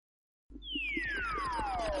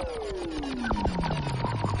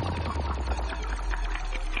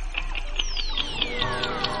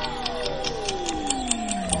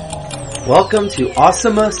Welcome to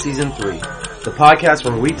Awesoma Season 3, the podcast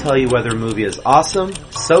where we tell you whether a movie is awesome,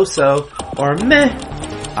 so-so, or meh.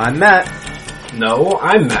 I'm Matt. No,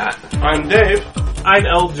 I'm Matt. I'm Dave. I'm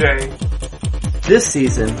LJ. This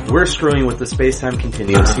season, we're screwing with the space-time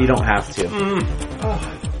continuum so you don't have to.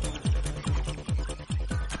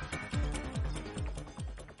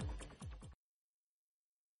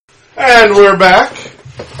 And we're back.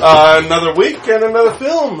 Another week and another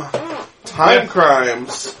film. Time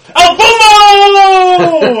Crimes. El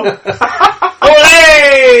Fumo!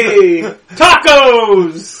 Olay!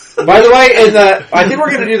 Tacos! By the way, I think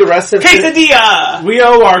we're going to do the rest of Quesadilla! We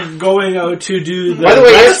are going to do the By the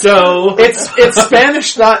way, resto. it's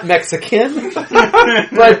Spanish, not Mexican.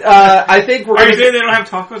 But I think we're Are going you to... saying they don't have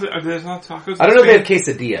tacos? Are there not tacos? I don't know if they have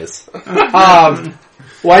quesadillas.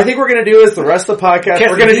 What I think we're going to do is the rest of the podcast,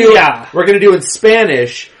 we're going to do in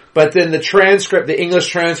Spanish, but then the English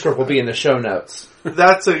transcript will be in the show notes.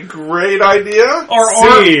 That's a great idea.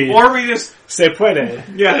 Or we just... Se puede.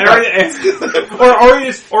 Yeah, or we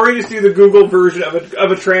just do the Google version of a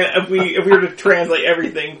if we were to translate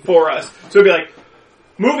everything for us. So it'd be like,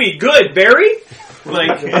 movie good, Barry?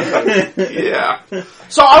 Like, Yeah.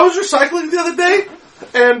 So I was recycling the other day,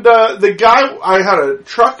 and the guy, I had a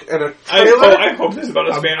truck and a trailer. I hope this is about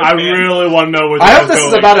a Spanish I man. really want to know where I this hope is this going.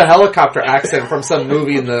 is about a helicopter accident from some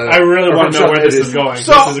movie in the... I really or want to from know some where this movies. is going.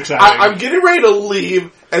 So This is exciting. I'm getting ready to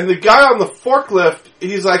leave, and the guy on the forklift,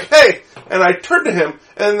 he's like, "Hey," and I turn to him,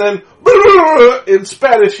 and then in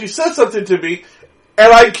Spanish he says something to me,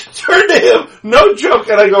 and I turn to him, no joke,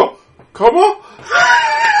 and I go, "Como?"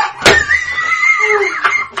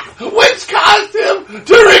 Which caused him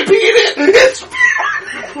to repeat it. It's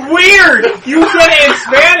Weird! You said it in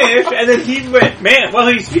Spanish, and then he went, man, well,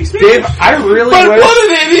 he speaks Spanish. Dave, I really But wish... what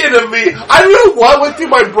an idiot of me! I don't know what went through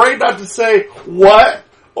my brain not to say what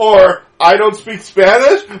or I don't speak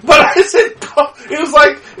Spanish, but I said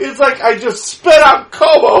it's like I just spit out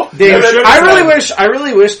como. Dave, And then- I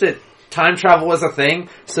really wish that time travel was a thing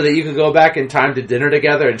so that you could go back in time to dinner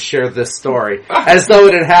together and share this story as though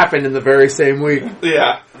it had happened in the very same week.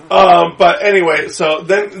 Yeah. But anyway, so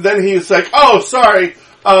then he's like, "Oh, sorry.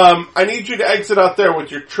 I need you to exit out there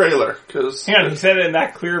with your trailer, because Hang on, he said it in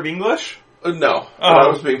that clear of English? no, I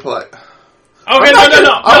was being polite. Okay, no.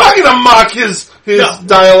 I'm not going to mock his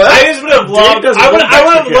dialect. I just would have loved. doesn't I would look have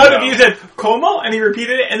Mexican, loved if though. you said "como" and he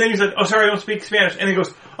repeated it, and then he said, "Oh, sorry, I don't speak Spanish." And he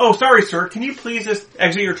goes, "Oh, sorry, sir. Can you please just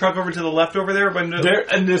exit your truck over to the left over there?"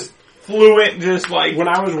 And just fluent, just like When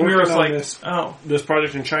I was we were working just on like, this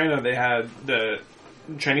project in China, they had the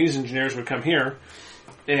Chinese engineers would come here,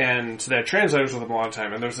 and so they had translators with them a lot of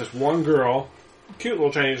time. And there was this one girl, cute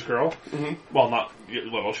little Chinese girl. Mm-hmm. Well, not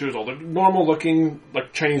little; she was older, normal looking,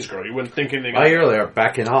 like Chinese girl. You wouldn't think anything. I really are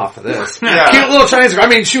backing off of this. Yeah. Cute little Chinese girl. I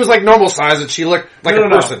mean, she was like normal size and she looked like a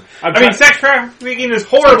person. I'm I mean, sex trafficking is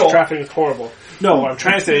horrible. Sex trafficking is horrible. No, what I'm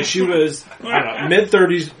trying to say is she was, I don't know,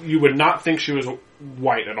 mid-30s. You would not think she was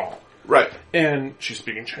white at all. Right. And she's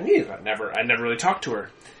speaking Chinese. I never really talked to her.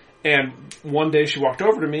 And one day she walked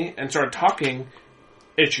over to me and started talking,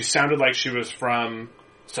 and she sounded like she was from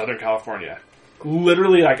Southern California.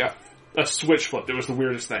 Literally like a switch flipped. It was the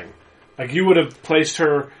weirdest thing. Like, you would have placed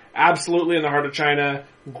her absolutely in the heart of China,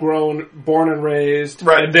 born and raised.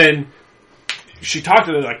 Right. And then she talked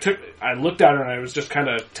to me, I looked at her and I was just kind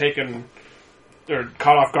of taken, or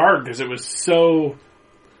caught off guard, because it was so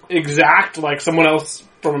exact, like someone else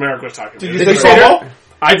from America was talking to me. Did you say to her?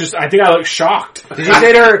 I think I looked shocked. Did you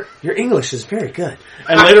say to her, "Your English is very good"?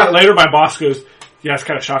 And later my boss goes, "Yeah, it's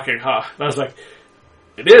kind of shocking, huh?" And I was like,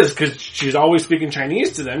 "It is, because she's always speaking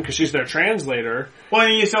Chinese to them, because she's their translator." Well,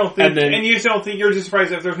 and you just don't think, you're just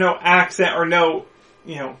surprised if there's no accent or no,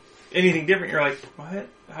 anything different. You're like, what?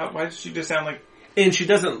 Why does she just sound like? And she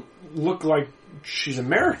doesn't look like she's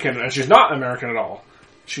American, and she's not American at all.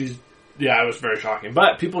 It was very shocking.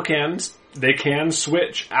 But people can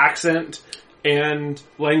switch accent and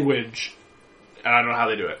language, and I don't know how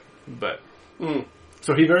they do it, but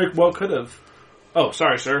so he very well could have. Oh,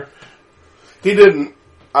 sorry, sir. He didn't.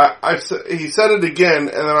 He said it again, and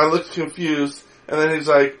then I looked confused, and then he's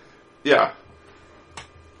like, "Yeah."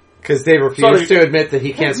 Because they refused to admit that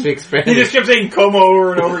he can't speak Spanish. He just kept saying "como"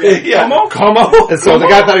 over and over again. Yeah. Como? And so the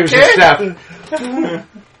guy thought he was just deaf.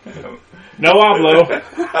 No hablo.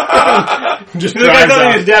 Just The guy drives thought he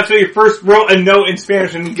out. was deaf, so he first wrote a note in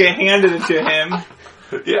Spanish and handed it to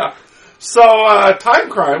him. Yeah. So, Time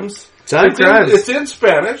Crimes. Crimes. It's in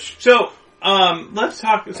Spanish. So, let's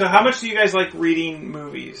talk. So, how much do you guys like reading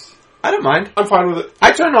movies? I don't mind. I'm fine with it.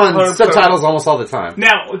 I turn on 100%. subtitles almost all the time.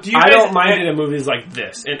 Now, do you I guys... don't mind it in movies like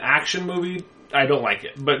this. In action movie, I don't like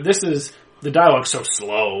it. But this is... The dialogue's so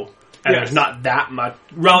slow. And there's not that much...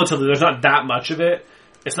 Relatively, there's not that much of it.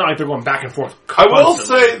 It's not like they're going back and forth constantly. I will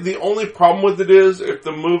say the only problem with it is if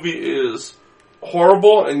the movie is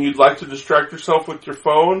horrible and you'd like to distract yourself with your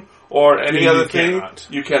phone or any other thing,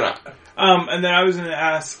 you cannot. And then I was going to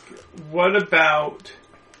ask, what about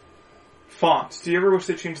fonts? Do you ever wish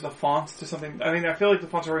they changed the fonts to something? I mean, I feel like the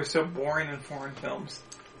fonts are always so boring in foreign films.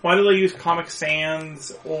 Why do they use Comic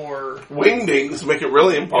Sans or... Wingdings make it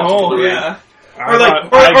really impossible to read. Yeah. Or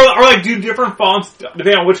like do different fonts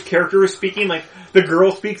depending on which character is speaking. Like the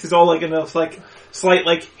girl speaks is all like in this like slight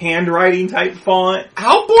like handwriting type font.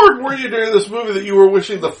 How bored were you during this movie that you were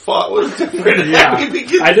wishing the font was different? Yeah,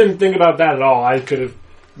 I didn't think about that at all. I could have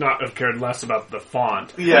not have cared less about the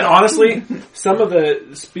font. Yeah. And honestly, some of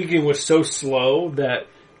the speaking was so slow that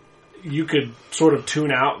you could sort of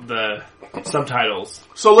tune out the subtitles.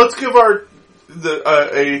 So let's give a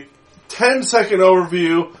 10-second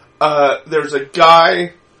overview. There's a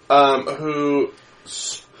guy who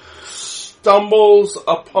stumbles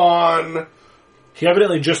upon... He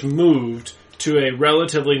evidently just moved to a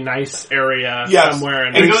relatively nice area somewhere.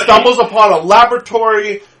 And he stumbles upon a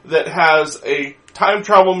laboratory that has a time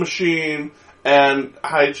travel machine and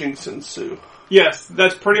hijinks ensue. Yes,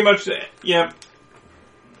 that's pretty much it. Yeah.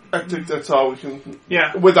 I think that's all we can...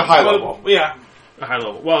 Yeah. With a high level. Yeah. A high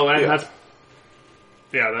level. Well, and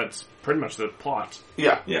that's pretty much the plot.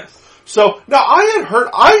 Yeah. Yes. So, now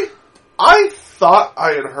I thought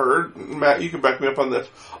I had heard, Matt, you can back me up on this,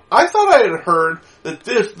 I thought I had heard that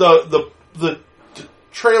the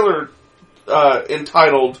trailer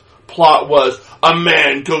entitled plot was, a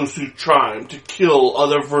man goes through time to kill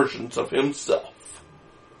other versions of himself.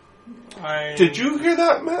 Did you hear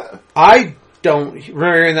that, Matt? I don't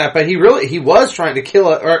remember hearing that, but he was trying to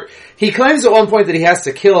kill it, or he claims at one point that he has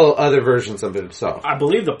to kill other versions of himself. I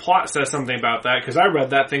believe the plot says something about that, because I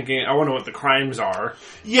read that thinking, I wonder what the crimes are.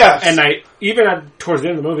 Yes. And towards the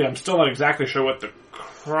end of the movie, I'm still not exactly sure what the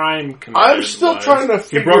crime committed I'm still trying to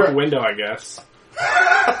figure... He broke a window, I guess.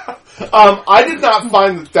 I did not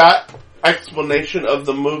find that explanation of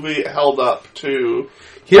the movie held up to...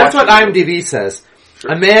 Here's what IMDb says.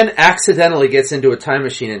 Sure. A man accidentally gets into a time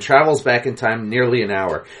machine and travels back in time nearly an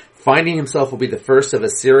hour. Finding himself will be the first of a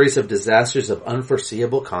series of disasters of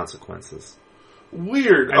unforeseeable consequences.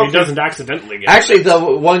 Weird. And he doesn't accidentally get Actually, the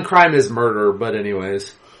one crime is murder, but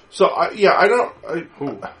anyways. So, Did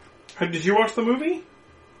you watch the movie?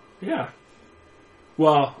 Yeah.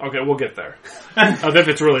 Well, okay, we'll get there. If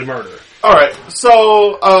it's really murder. Alright,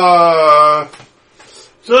 so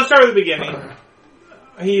let's start at the beginning.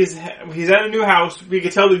 He's at a new house. We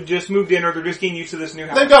could tell they just moved in, or they're just getting used to this new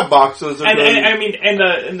house. They've got boxes, and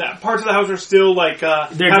the parts of the house are still like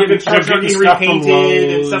having construction being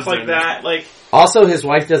repainted and stuff like that. Like, also, his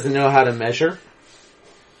wife doesn't know how to measure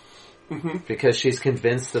because she's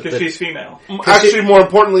convinced that she's female. Actually, more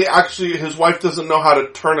importantly, his wife doesn't know how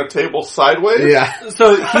to turn a table sideways. Yeah.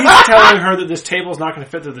 So he's telling her that this table's not going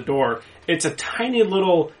to fit through the door. It's a tiny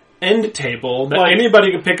little end table that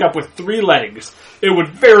anybody could pick up with 3 legs. It would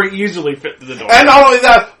very easily fit through the door. And not only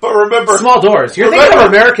that, but remember... Small doors. You're thinking of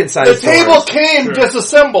American-sized doors. The table came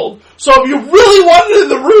disassembled. So if you really wanted it in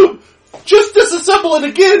the room, just disassemble it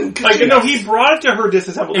again. He brought it to her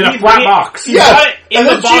disassembled. In a flat box. Yeah. In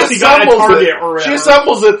the box he got at Target or whatever. She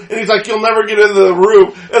assembles it, and he's like, you'll never get into the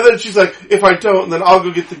room. And then she's like, if I don't, then I'll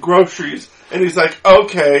go get the groceries. And he's like,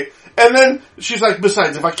 okay. And then she's like,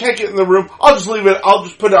 besides, if I can't get in the room, I'll just leave it. I'll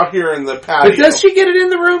just put it out here in the patio. But does she get it in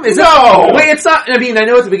the room? Wait, it's not. I mean, I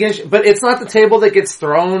know at the beginning, but it's not the table that gets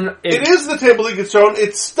thrown. It is the table that gets thrown.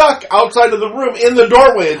 It's stuck outside of the room in the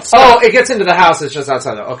doorway. It gets into the house. It's just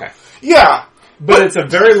outside. Okay. Yeah. But it's a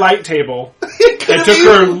very light table. It took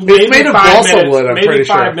her maybe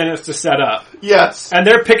 5 minutes to set up. Yes. And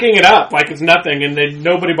they're picking it up like it's nothing, and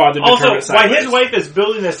nobody bothered to turn it sideways. While his wife is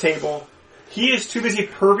building this table, he is too busy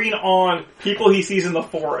perving on people he sees in the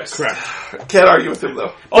forest. Correct. Can't argue with him,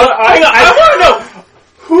 though. I want to know,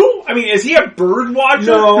 is he a bird watcher?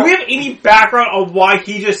 No. Do we have any background on why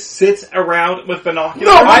he just sits around with binoculars?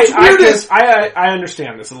 No, I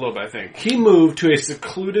understand this a little bit, I think. He moved to a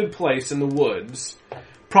secluded place in the woods,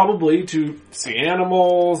 probably to see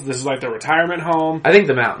animals. This is like their retirement home. I think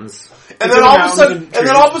the mountains. And then all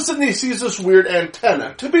of a sudden he sees this weird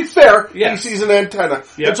antenna. To be fair, he sees an antenna.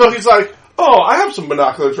 Yep. And so he's like, oh, I have some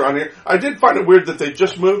binoculars around here. I did find it weird that they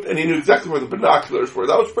just moved and he knew exactly where the binoculars were.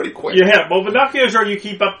 That was pretty quick. Yeah, well, binoculars are you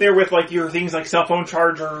keep up there with like your things like cell phone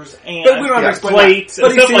chargers and But we don't have to explain plates that.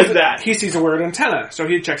 and But stuff like that. He sees a weird antenna, so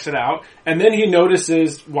he checks it out, and then he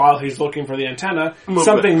notices while he's looking for the antenna Movement.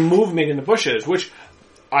 something moving in the bushes, which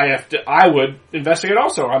I would investigate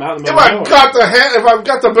also. I'm out in the If middle I've of nowhere. if I've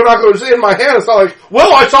got the binoculars in my hand, it's not like,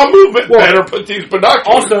 well, I saw movement. Better put these binoculars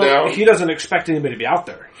Also, down. he doesn't expect anybody to be out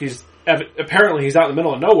there. Apparently he's out in the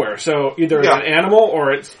middle of nowhere, so either it's Yeah. an animal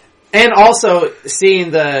or it's... And also,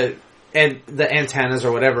 seeing the antennas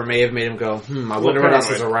or whatever may have made him go, I wonder what else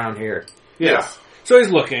is paranoid. around here. Yeah. So he's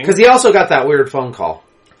looking, Because he also got that weird phone call.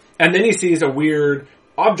 and then he sees a weird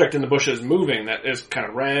object in the bushes moving that is kind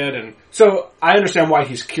of red, and so I understand why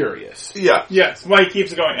he's curious. Yeah. Yes, why he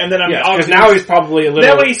keeps it going. And then I mean, Yes, because obviously, now he's probably a That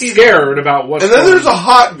little way he sees- scared about what's And then going there's a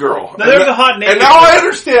hot girl. Then there's a hot naked And now girl. I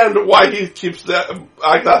understand why he keeps that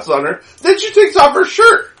eyeglass on her. Then she takes off her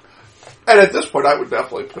shirt. And at this point, I would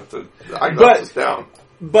definitely put the eyeglasses down.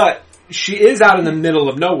 But she is out in the middle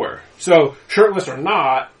of nowhere. So, shirtless or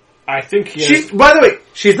not, I think he is... By the way,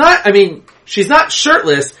 she's not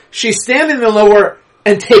shirtless. She's standing in the lower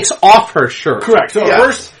and takes off her shirt. Correct. So Yeah. at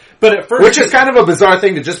first... Which is kind of a bizarre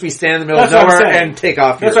thing to just be standing in the middle of That's what I'm nowhere saying. and take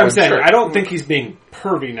off That's your what I'm saying. shirt. I don't think he's being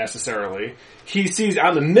pervy necessarily. He sees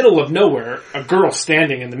out in the middle of nowhere a girl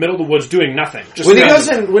standing in the middle of the woods doing nothing. Just When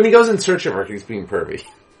he goes in search of her, he's being pervy.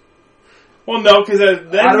 Well, no, because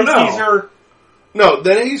then I don't he know. sees her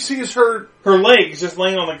Then he sees her. legs just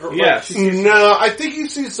laying on the ground. Yes. No, I think he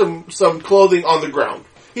sees some clothing on the ground.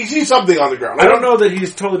 He sees something on the ground. I don't know that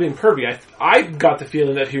he's totally being pervy. I got the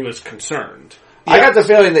feeling that he was concerned. I got the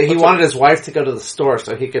feeling that he wanted his wife to go to the store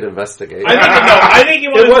so he could investigate. I think he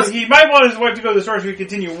might want his wife to go to the store so he could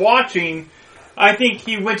continue watching. I think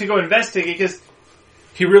he went to go investigate because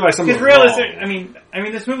He realized something was realistic. wrong. I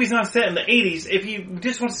mean, this movie's not set in the '80s. If you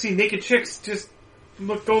just want to see naked chicks, just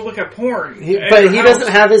go look at porn. But he doesn't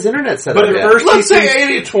have his internet set But up at yet. first Let's he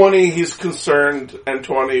say sees, 80-20, he's concerned, and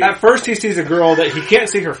 20... at first he sees a girl that he can't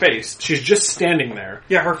see her face. She's just standing there,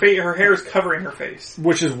 Yeah, her hair is covering her face.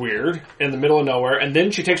 which is weird, in the middle of nowhere. And then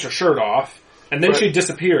she takes her shirt off, and then Right. she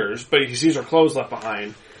disappears, but he sees her clothes left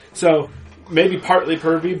behind. So maybe partly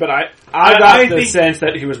pervy, but I got the think- sense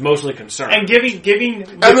that he was mostly concerned. And giving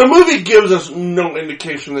And the movie gives us no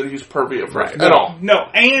indication that he's pervy at all. no,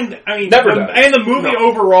 and I mean, Never does. and the movie No.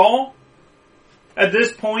 overall, at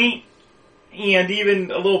this point, and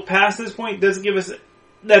even a little past this point, doesn't give us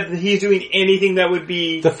that he's doing anything that would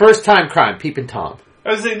be. The first time crime, Peeping Tom. I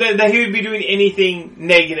was saying that he would be doing anything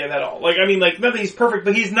negative at all. Like, I mean, like, not that he's perfect,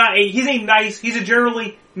 but he's a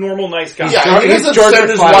generally normal, nice guy. Yeah, he He's doesn't George send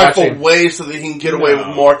his McFly wife watching. away so that he can get away with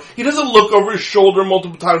more. He doesn't look over his shoulder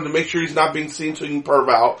multiple times to make sure he's not being seen so he can perv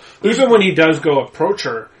out. Even when he does go approach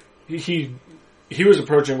her, he was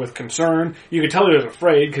approaching with concern. You could tell he was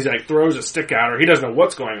afraid because he like throws a stick at her. He doesn't know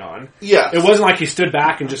what's going on. Yes. It wasn't like he stood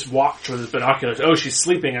back and just watched with his binoculars. Oh, she's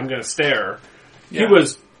sleeping. I'm going to stare. He Yeah.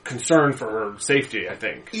 was concerned for her safety, I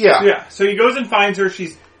think. Yeah. Yeah, so he goes and finds her.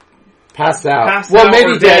 She's Passed out. Passed well, out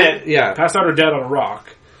maybe or dead. dead. Yeah. Passed out or dead on a rock.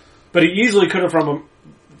 But he easily could have from a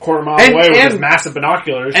quarter mile And- away with and- his massive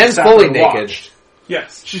binoculars. And just sat fully there and naked. watched.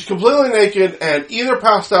 yes. She's completely naked and either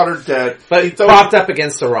passed out or dead. But he throws, propped up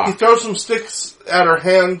against a he rock. throws some sticks at her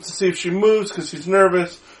hand to see if she moves because he's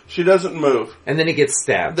nervous. She doesn't move. And then he gets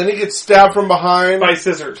stabbed. Then he gets stabbed from behind By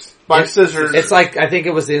scissors. by scissors. It's like, I think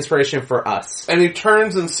it was the inspiration for Us. and he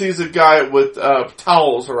turns and sees a guy with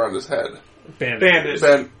towels around his head. Bandaged.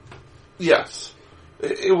 Then, yes.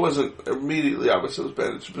 It wasn't immediately obvious it was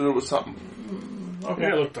bandaged, but it was something. Okay.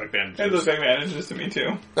 Yeah, it looked like bandages. It looks like bandages to me, too.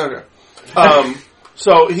 Okay.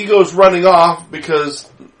 So he goes running off because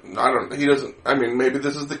he doesn't, I mean, maybe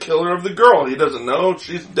this is the killer of the girl. He doesn't know.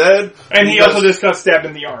 She's dead. And he also just got stabbed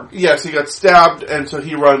in the arm. Yes, he got stabbed, and so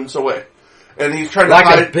he runs away. And he's trying to Like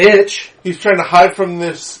hide. a bitch. He's trying to hide from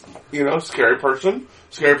this, scary person.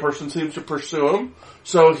 Scary person seems to pursue him.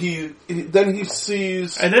 So then he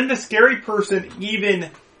sees. And then the scary person even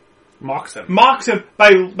Mocks him. mocks him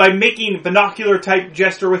by making binocular type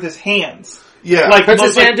gesture with his hands. Yeah. Like, Puts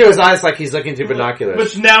his like- hand to his eyes like he's looking through binoculars.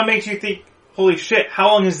 Which now makes you think, holy shit, how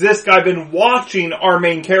long has this guy been watching our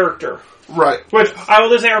main character? Right. Which, I will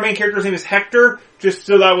just say our main character's name is Hector, just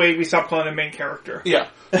so that way we stop calling him main character. Yeah.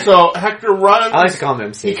 So Hector runs. I like to call him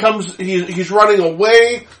MC. He's running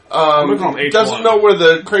away. gonna call him H1. Doesn't know where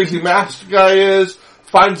the crazy masked guy is.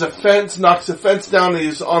 Finds a fence, knocks the fence down.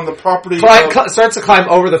 He's on the property. Starts to climb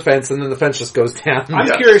over the fence, and then the fence just goes down. I'm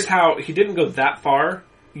Yes. curious how he didn't go that far,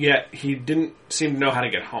 yet he didn't seem to know how to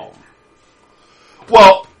get home.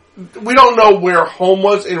 Well, we don't know where home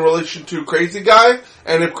was in relation to Crazy Guy,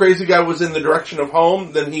 and if Crazy Guy was in the direction of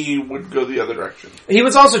home, then he would go the other direction. He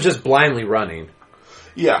was also just blindly running.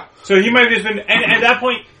 Yeah. So he might have just been, and at that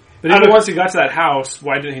point, But even once he got to that house,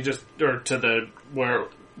 why didn't he just, or to the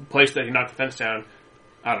place that he knocked the fence down?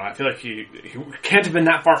 I don't know. I feel like he can't have been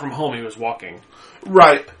that far from home. He was walking.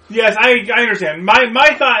 Right. yes, I understand.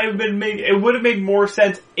 My thought it would have made more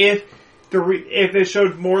sense if if it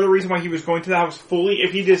showed more the reason why he was going to the house fully.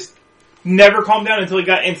 If he just never calmed down until he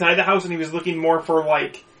got inside the house and he was looking more for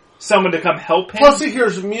like someone to come help him. Plus, he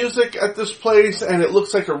hears music at this place, and it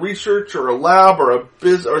looks like a research or a lab or a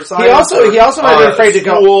biz or science. He also might have been afraid to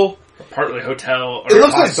go. Partly hotel or It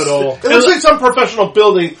looks hospital. like it looks like some professional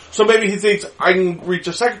building. So maybe he thinks I can reach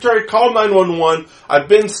a secretary, call 911. I've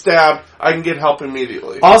been stabbed. I can get help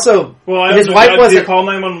immediately. Also, Well, his wife did wasn't. call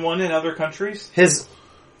 911 in other countries.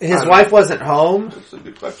 His wife wasn't home, That's a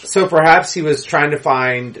good question. so perhaps he was trying to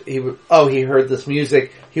find. He heard this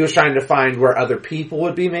music. He was trying to find where other people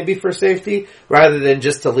would be, maybe for safety, rather than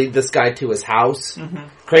just to lead this guy to his house. Mm-hmm.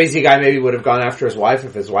 Crazy Guy maybe would have gone after his wife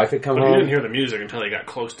if his wife had come But he home. didn't hear the music until he got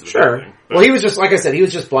close to the Sure. building. But, Well, he was just like I said. He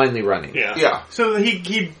was just blindly running. yeah. Yeah, So he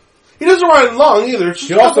he doesn't run long either. It's He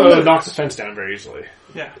just a couple also minutes. knocks the fence down very easily.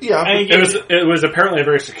 yeah Yeah. And It was apparently a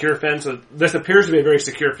very secure fence. So this appears to be a very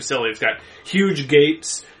secure facility. It's got huge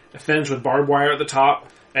gates, a fence with barbed wire at the top,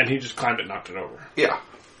 and he just climbed it and knocked it over. Yeah.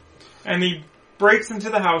 and he breaks into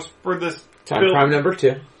the house for this Crime number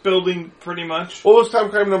 2. building pretty much. What was time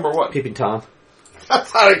crime number 1? Peeping Tom.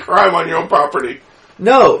 That's not a crime on your own property.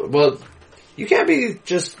 No, well, you can't be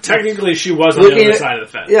just Technically, she was on the Looking other at- side of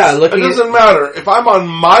the fence. yeah It looking. At, doesn't matter. If I'm on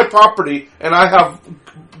my property and I have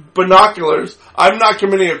binoculars, I'm not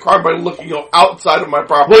committing a crime by looking outside of my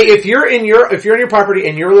property. wait, if you're in your property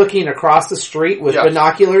and you're looking across the street with Yes.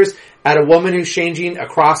 binoculars at a woman who's changing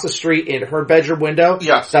across the street in her bedroom window,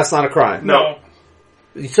 Yes. that's not a crime. No.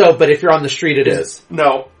 So, but if you're on the street, it is.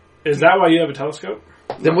 No. Is that why you have a telescope?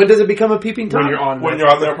 Then when does it become a peeping Tom? When you're on When you're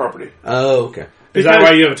on their property. Oh, okay. Is that Because-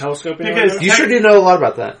 why you have a telescope? In your because- window? You sure do know a lot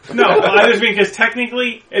about that. No, I just mean because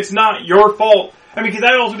technically it's not your fault. I mean, because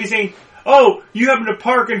I'd also be saying, "Oh, you happen to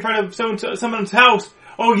park in front of someone's house.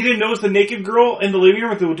 Oh, you didn't notice the naked girl in the living room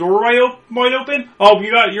with the door wide open. Oh,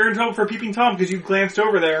 you're in trouble for peeping Tom because you glanced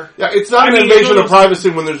over there." Yeah, it's not I an mean, invasion you of privacy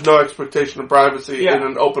when there's no expectation of privacy Yeah. in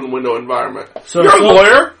an open window environment. So- You're a so-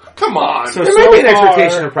 lawyer? Come on. So- There may be an far-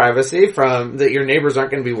 expectation of privacy from that your neighbors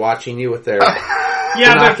aren't going to be watching you with their.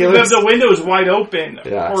 Yeah, Binoculars? the window's wide open.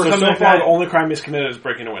 Yeah. Or So something like far, that. the only crime he's committed is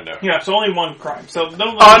breaking a window. Yeah, so only one crime. So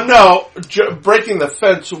don't. No, breaking the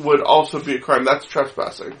fence would also be a crime. That's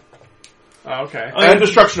trespassing. Oh, okay. And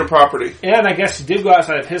destruction of property. And I guess he did go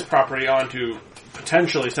outside of his property onto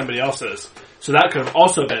potentially somebody else's. So that could have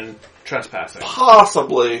also been trespassing.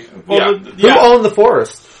 Possibly. Well, yeah. Who owned the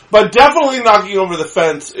forest? But definitely knocking over the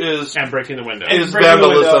fence is And breaking the window. is breaking the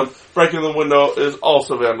vandalism. window. Breaking the window is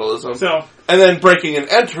also vandalism. So And then breaking and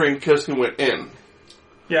entering because he went in.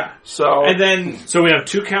 yeah, So and then So we have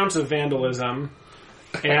 2 counts of vandalism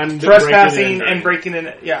and trespassing breaking and breaking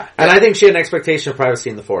in. Yeah, And I think she had an expectation of privacy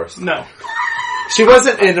in the forest. no. She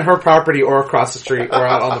wasn't in her property or across the street or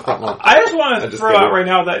out on the front lawn. I just want I'm to just throw kidding. out right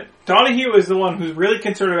now that Donahue is the one who's really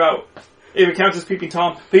concerned about if it counts as peeping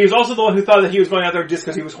Tom, but he was also the one who thought that he was going out there just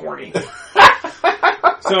because he was horny.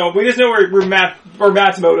 So we just know where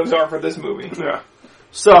Matt's motives are for this movie. yeah.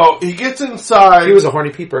 So he gets inside. He was a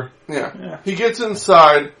horny peeper. Yeah. He gets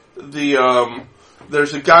inside the,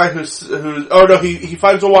 there's a guy he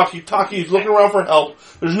finds a walkie-talkie, he's looking around for help.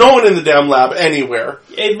 There's no one in the damn lab anywhere.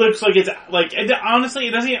 It looks like it's like honestly,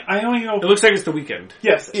 it doesn't. I don't even know. It looks like it's the weekend.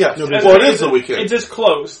 Yes, Yes. No, Well, it is the weekend. It just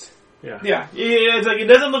closed. Yeah. Yeah, it's like it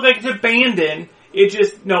doesn't look like it's abandoned. It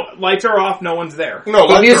just lights are off. No one's there. No,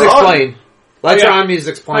 The lights music's are on. playing. Lights Yeah. are on,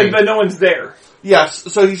 music's playing. But no one's there.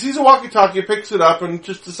 Yes, so he sees a walkie-talkie, picks it up, and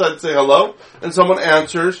just decides to say hello, and someone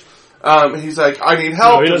answers. He's like, I need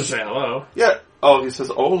help. No, he doesn't say hello. Yeah. Oh, he says,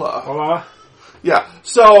 hola. Hola. Yeah.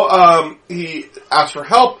 So, he asks for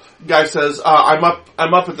help. Guy says, I'm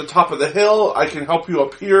up at the top of the hill. I can help you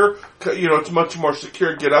up here. It's much more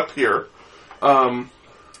secure. Get up here.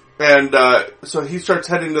 So he starts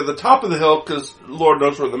heading to the top of the hill because Lord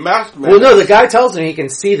knows where the masked man Well, no, is. the guy tells him he can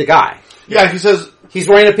see the guy. Yeah, he says, He's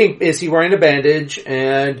wearing a pink. Is he wearing a bandage?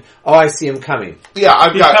 And I see him coming.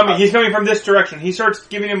 yeah, He's coming from this direction. He starts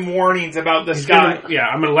giving him warnings about this guy.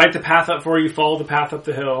 I'm going to light the path up for you. Follow the path up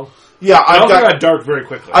the hill. yeah, I've got dark very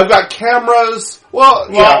quickly. I've got cameras. Well,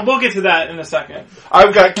 We'll get to that in a second.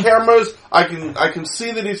 I've got cameras. I can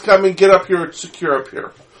see that he's coming. Get up here. It's secure up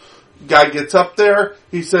here. Guy gets up there.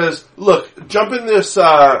 He says, "Look, jump in this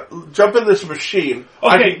machine."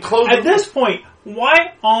 I Okay, can close at it- this point,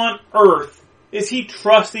 why on earth is he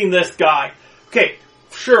trusting this guy? Okay,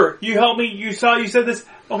 sure, you helped me, you said this,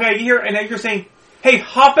 okay, here, and now you're saying, hey,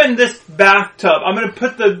 hop in this bathtub, I'm gonna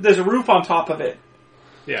put this roof on top of it.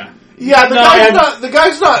 Yeah. Yeah, the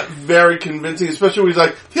guy's not very convincing, especially when he's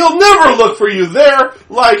like, he'll never look for you there,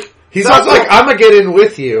 like... He's not like, I'm gonna get in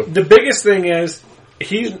with you. The biggest thing is,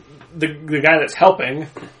 he's, the guy that's helping,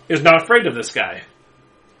 is not afraid of this guy.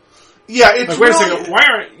 Yeah, it's like, wait really... a second, why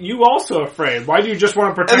aren't you also afraid? Why do you just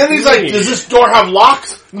want to protect And then he's me? like, does this door have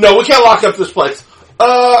locks? No, we can't lock up this place.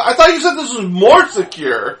 I thought you said this was more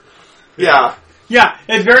secure. Yeah. Yeah,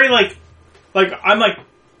 it's very I'm like,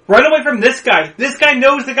 run away from this guy. This guy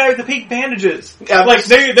knows the guy with the pink bandages. Yeah, like,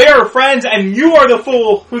 they are friends, and you are the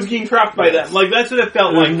fool who's getting trapped by them. Like, that's what it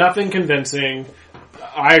felt There's like. nothing convincing.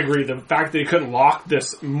 I agree. The fact that he couldn't lock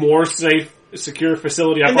this more safe, secure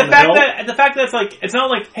facility up And on the hill. the fact that it's like, it's not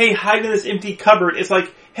like, hey, hide in this empty cupboard. It's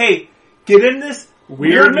like, hey, get in this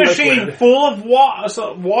weird machine liquid. full of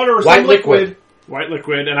water or White some liquid. White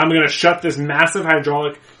liquid, and I'm going to shut this massive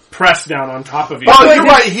hydraulic press down on top of you. Oh, you're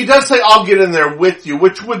right. He does say, I'll get in there with you,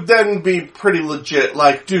 which would then be pretty legit.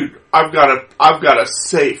 Like, dude, I've got a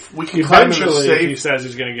safe. We can climb in the Eventually, safe. he says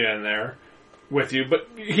he's going to get in there with you, but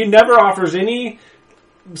he never offers any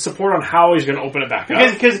support on how he's going to open it back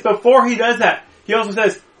up. Because before he does that, he also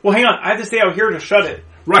says, well, hang on, I have to stay out here to shut it.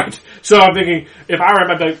 Right. So I'm thinking, if I were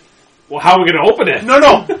him, I'd be like, well, how are we going to open it?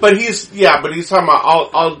 No, but he's talking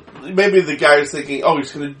about, maybe the guy is thinking, oh,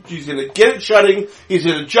 he's gonna get it shutting, he's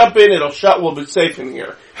gonna jump in, it'll shut, we'll be safe in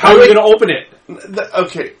here. How are we going to open it?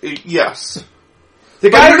 Okay, yes. The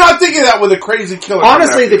But guy, you're not thinking that with a crazy killer.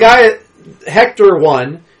 honestly, the guy, Hector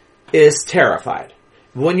 1, is terrified.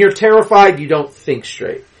 When you're terrified, you don't think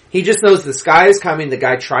straight. He just knows the guy is coming, the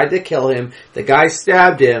guy tried to kill him, the guy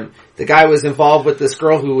stabbed him, the guy was involved with this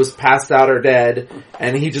girl who was passed out or dead,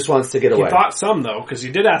 and he just wants to get He away. thought some, though, because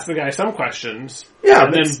he did ask the guy some questions, Yeah,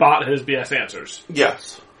 and but- then bought his BS answers.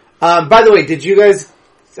 Yes. By the way, did you guys,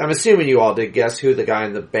 I'm assuming you all did guess who the guy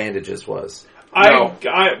in the bandages was. No.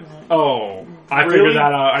 I Really? figured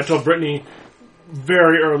that out. I told Brittany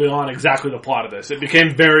very early on exactly the plot of this. It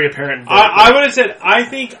became very apparent. I would have said, I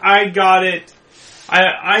think I got it.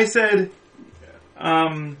 I said,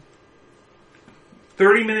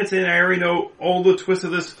 30 minutes in, I already know all the twists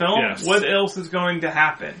of this film. Yes. What else is going to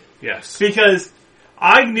happen? Yes. Because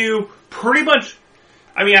I knew pretty much,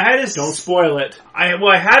 I mean, I had a... Don't spoil it. I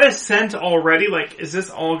had a sense already, like, is this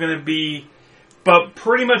all going to be... But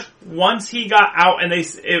pretty much, once he got out and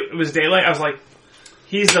it was daylight, I was like,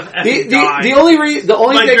 he's the effing guy. The only like,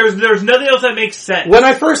 thing, there's nothing else that makes sense. when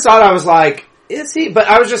I first saw it, I was like, is he? But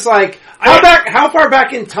I was just like, how far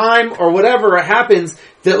back in time or whatever it happens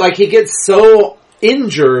that like he gets so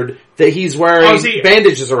injured that he's wearing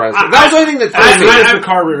bandages around him. That was the only thing that As threw me. soon as the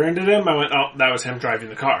car rear-ended him, I went, oh, that was him driving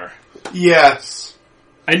the car. Yes.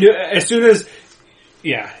 I knew, as soon as,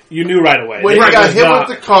 yeah, you knew right away. When It he got was hit not-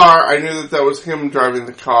 with the car, I knew that was him driving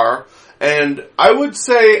the car, and I would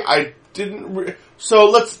say I didn't. So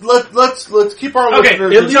let's keep our Okay,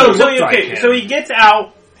 listeners. so he gets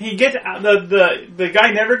out. He gets out. The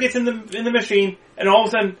guy never gets in the machine, and all of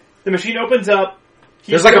a sudden the machine opens up.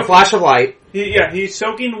 There's like a flash of light. He's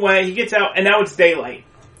soaking wet. He gets out, and now it's daylight.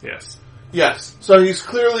 Yes. Yes. So he's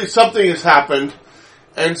clearly something has happened,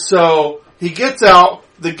 and so he gets out.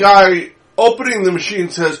 The guy opening the machine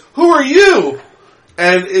says, "Who are you?"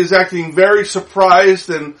 and is acting very surprised,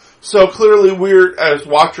 and so clearly we're as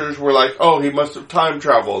watchers we're like, "Oh, he must have time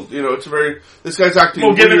traveled." You know, it's very this guy's acting.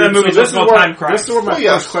 Well, given weird. the movie, So This is, Well, where, time crimes. this is where my Oh,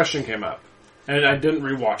 yes. first question came up. And I didn't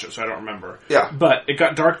rewatch it, so I don't remember. Yeah. But it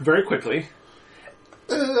got dark very quickly.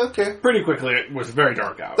 Okay, Pretty quickly, it was very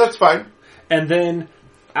dark out. that's fine. And then,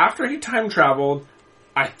 after he time traveled,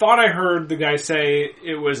 I thought I heard the guy say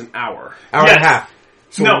it was an hour. Hour and a half.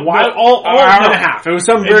 So No, why no, all- hour no. and a half? It was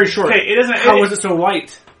something very short. Okay, it doesn't. How was it so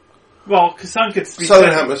light? Well, because sun could be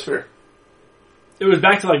Southern set. Hemisphere. It was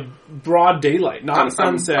back to like broad daylight, not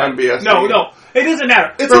sunset. I'm BSing. No, it doesn't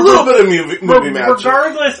matter. It's a little bit of movie magic.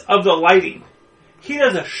 Regardless of the lighting, he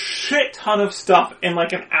does a shit ton of stuff in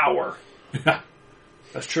like an hour.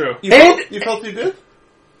 That's true. You felt he did?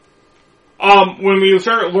 When we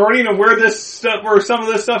start learning of where some of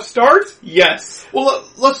this stuff starts, yes. Well,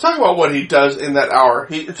 let's talk about what he does in that hour.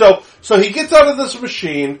 So he gets out of this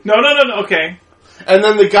machine, No. Okay. and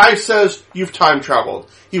then the guy says, "You've time traveled."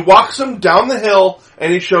 He walks him down the hill,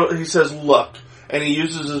 and he says, "Look." And he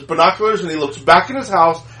uses his binoculars, and he looks back in his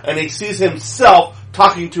house, and he sees himself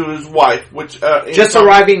talking to his wife, which Just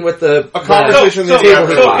arriving with the conversation So, that he had table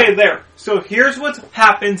with he her. bought. okay, there. So here's what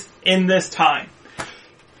happens in this time.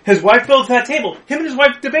 His wife builds that table. Him and his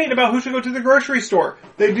wife debate about who should go to the grocery store.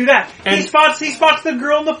 They do that. He spots the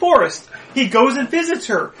girl in the forest. He goes and visits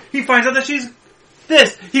her. He finds out that she's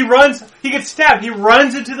this. He gets stabbed. He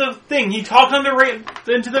runs into the thing. He talks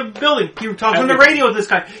into the building. He talks on the radio with this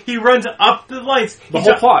guy. He runs up the lights.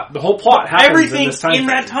 The whole plot happens everything in this time frame.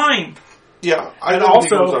 that time. Yeah, I don't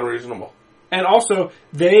think it was unreasonable. And also,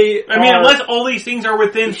 unless all these things are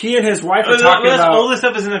within... He and his wife are talking unless about... all this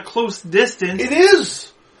stuff is in a close distance. It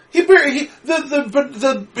is! He pulls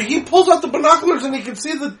out the binoculars and he can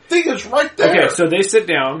see the thing is right there. Okay, so they sit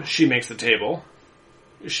down. She makes the table.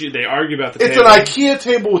 They argue about the table. It's an IKEA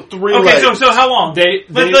table with 3 legs. Okay, so how long?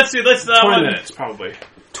 Let's 20 minutes, probably.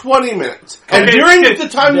 20 minutes. And during the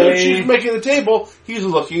time that she's making the table, he's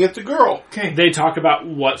looking at the girl. Okay. They talk about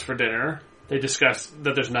what's for dinner. They discuss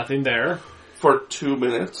that there's nothing there. For 2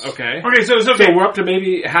 minutes. Okay. So we're up to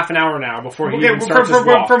maybe half an hour now before he even starts his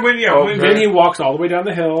walk. Then he walks all the way down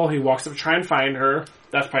the hill. He walks up to try and find her.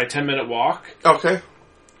 That's probably a 10-minute walk. Okay.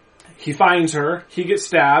 He finds her. He gets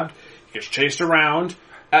stabbed. He gets chased around.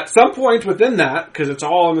 At some point within that, because it's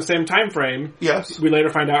all in the same time frame, yes, we later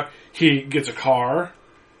find out he gets a car.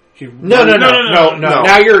 No.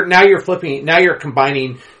 Now you're flipping. Now you're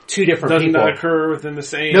combining two different people. Doesn't that occur within the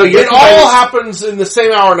same... No, it all happens in the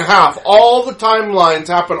same hour and a half. All the timelines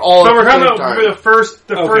happen all at the same time. So we're talking about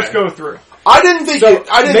the first go through. I didn't think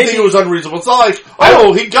it was unreasonable. It's not like,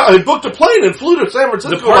 he booked a plane and flew to San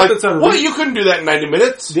Francisco. The part that's unreasonable, you couldn't do that in 90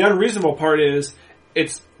 minutes. The unreasonable part is,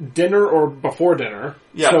 it's dinner or before dinner.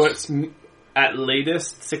 Yes. So it's at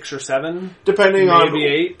latest 6 or 7. Depending maybe on... Maybe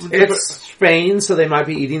 8. It's Spain, so they might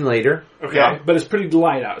be eating later. Okay, but it's pretty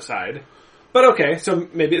light outside. But okay, so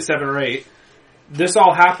maybe it's 7 or 8. This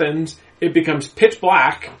all happens. It becomes pitch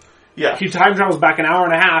black. Yeah. He time travels back an hour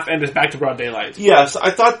and a half and is back to broad daylight. Yes,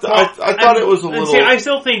 I thought it was a little... See, I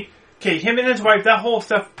still think, him and his wife, that whole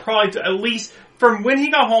stuff probably at least... From when he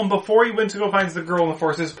got home, before he went to go find the girl in the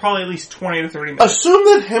forest, is probably at least 20 to 30 minutes. Assume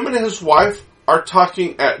that him and his wife are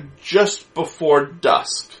talking at just before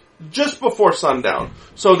dusk. Just before sundown.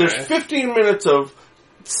 So there's 15 minutes of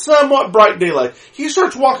somewhat bright daylight. He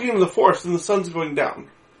starts walking into the forest and the sun's going down.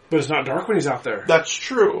 But it's not dark when he's out there. That's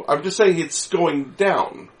true. I'm just saying it's going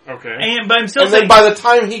down. Okay. But I'm still then saying... by the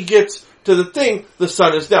time he gets to the thing, the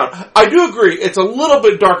sun is down. I do agree, it's a little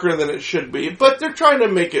bit darker than it should be, but they're trying to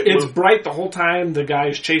make it... It's bright the whole time. The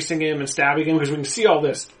guy's chasing him and stabbing him, because we can see all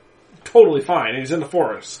this totally fine. And he's in the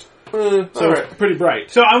forest. So it's pretty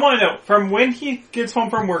bright. So I want to know, from when he gets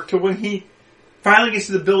home from work to when he finally gets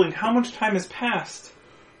to the building, how much time has passed?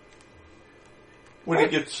 When he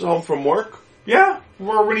gets home from work? Yeah.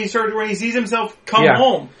 Or when he sees himself come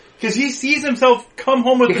home. Because he sees himself come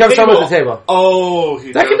home with the table. He comes home with the table. Oh,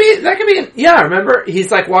 that could be, remember?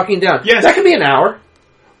 He's like walking down. Yes. That could be an hour.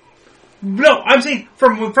 No, I'm saying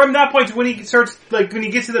from that point to when he starts, when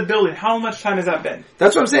he gets to the building, how much time has that been?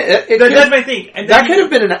 That's what I'm saying. That's my thing. And that could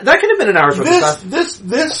have been an hour's worth of time.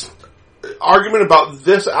 This argument about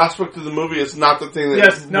this aspect of the movie is not the thing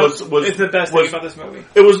that was it's the best thing about this movie.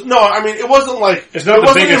 It was it wasn't like it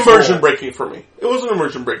wasn't immersion breaking for me. It wasn't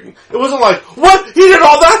immersion breaking. It wasn't like, what? He did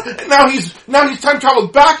all that and now he's time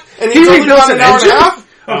traveled back and he's only got an hour and a half?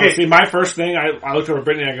 Okay. See, my first thing, I looked over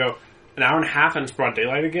Brittany and I go, an hour and a half and it's broad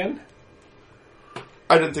daylight again?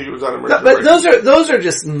 I didn't think it was that immersion breaking. But those are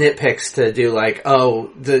just nitpicks to do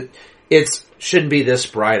it's shouldn't be this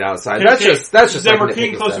bright outside. That's just then we're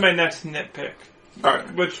getting close to my next nitpick.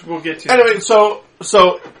 Alright. Which we'll get to. Anyway, so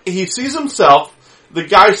he sees himself, the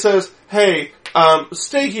guy says, hey,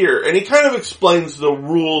 stay here, and he kind of explains the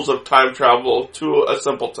rules of time travel to a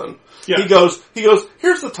simpleton. Yeah. He goes,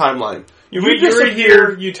 here's the timeline. You were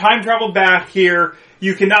here, you time traveled back here,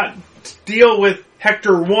 you cannot deal with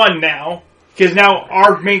Hector 1 now. Because now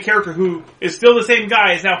our main character, who is still the same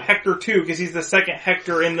guy, is now Hector 2, because he's the second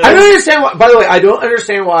Hector in the... I don't understand why... By the way, I don't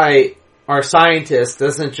understand why our scientist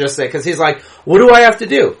doesn't just say... Because he's like, what do I have to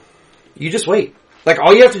do? You just wait.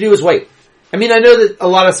 All you have to do is wait. I mean, I know that a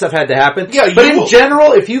lot of stuff had to happen. Yeah, but in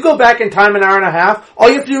general, if you go back in time an hour and a half, all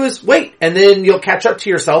you have to do is wait. And then you'll catch up to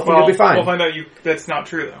yourself and you'll be fine. We'll find out that's not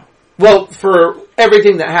true, though. Well, for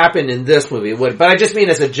everything that happened in this movie, it would. But I just mean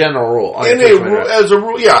as a general rule. As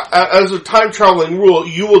a time traveling rule,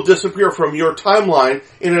 you will disappear from your timeline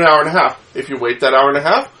in an hour and a half. If you wait that hour and a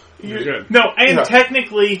half, you're good. No, and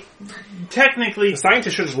technically, the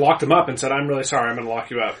scientist should have just locked him up and said, "I'm really sorry, I'm going to lock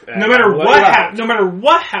you up." No matter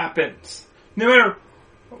what happens,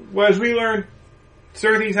 as we learned,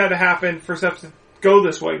 certain things had to happen for stuff to go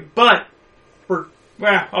this way. But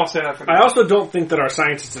I'll say that for now. I also don't think that our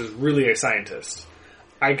scientist is really a scientist.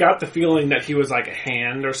 I got the feeling that he was like a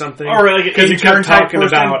hand or something. Or like because he kept intern type talking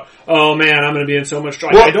person. about, oh man, I'm going to be in so much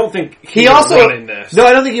trouble. Well, I don't think he was also running this. No,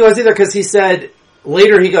 I don't think he was either because he said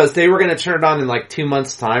later he goes they were going to turn it on in like 2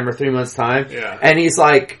 months time or 3 months time. Yeah. And he's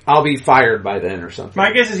like, I'll be fired by then or something.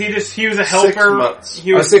 My guess is he was a helper. 6 months.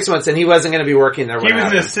 He was 6 months, and he wasn't going to be working there. he when it was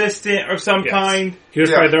an happened. assistant of some Yes. kind. He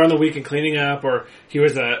was Yeah. probably there on the weekend cleaning up, or he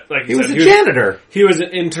was a like He you was said, a janitor. He was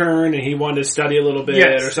an intern, and he wanted to study a little bit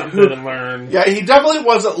Yes. or something and learn. Yeah, he definitely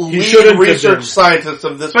wasn't shouldn't lead have research been. scientist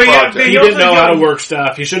of this But yeah, project. but He also didn't know how to young. work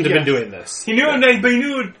stuff. He shouldn't have Yes. been doing this. He knew, but he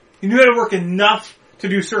knew how to work enough to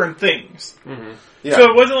do certain things. Yeah. So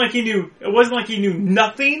it wasn't like he knew. It wasn't like he knew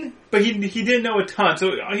nothing, but he didn't know a ton.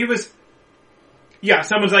 So he was,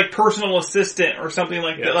 someone's like personal assistant or something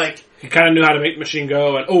like Yes. that. Like He kind of knew how to make the machine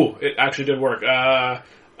go, and it actually did work.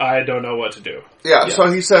 I don't know what to do. Yeah, so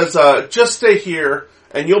he says, just stay here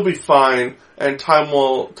and you'll be fine and time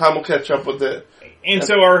will catch up with it. And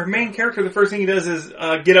so our main character, the first thing he does is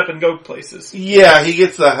get up and go places. Yeah, he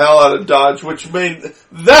gets the hell out of Dodge, which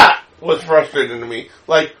that was frustrating to me.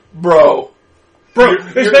 Like, bro,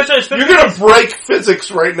 Especially you're gonna break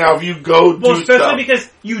physics right now if you go do especially stuff. because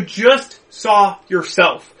you just saw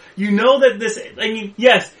yourself. You know that this. I mean,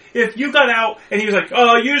 yes. If you got out and he was like,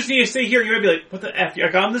 "Oh, you just need to stay here," you would be like, "What the f?" I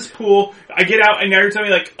got in this pool. I get out, and now you're telling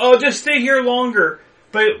me like, "Oh, just stay here longer."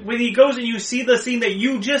 But when he goes and you see the scene that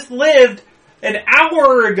you just lived an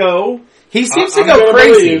hour ago, He seems to I'm go gonna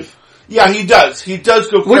crazy. believe. Yeah, he does. He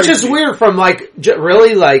does go crazy. Which is weird from like,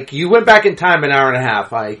 really, like, you went back in time an hour and a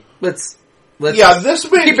half. Like, let's Yeah,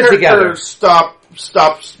 this main keep it together. character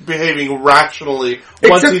stops behaving rationally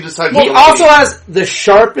once Except he decides he to also leave. has the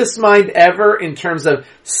sharpest mind ever in terms of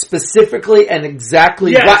specifically and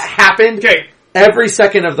exactly Yes. what happened okay, every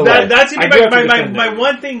second of the way. that's I do have to defend my him.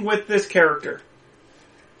 one thing with this character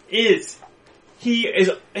is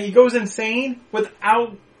he goes insane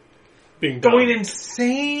without Being going dumb.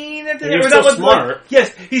 insane at the And he's without, still smart.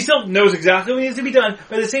 yes, he still knows exactly what needs to be done,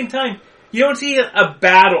 but at the same time, you don't see a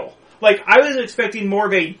battle. Like, I was expecting more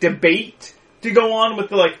of a debate to go on with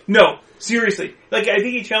the, like, no, seriously. Like, I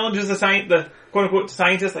think he challenges the quote-unquote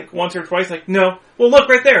scientist, like, once or twice, like, no, well, look,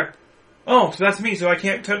 right there. Oh, so that's me, so I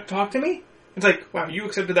can't talk to me? It's like, wow, you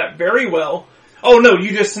accepted that very well. Oh, no,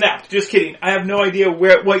 you just snapped. Just kidding. I have no idea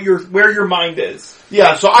where your mind is.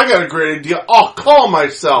 Yeah, so I got a great idea. I'll call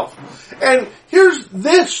myself. And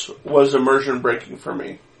this was immersion breaking for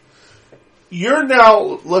me. You're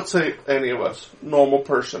now, let's say any of us, normal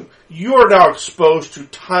person, you are now exposed to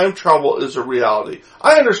time travel is a reality.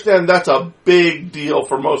 I understand that's a big deal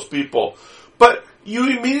for most people. But you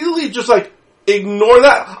immediately just like, ignore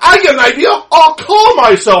that. I get an idea, I'll call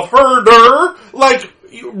myself herder. Like,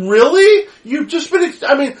 really? You've just been, this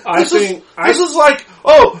is like,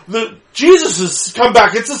 Jesus has come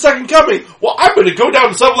back, it's the second coming. Well, I'm gonna go down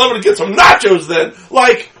to 7-Eleven and get some nachos then.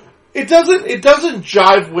 Like, it doesn't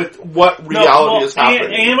jive with what reality is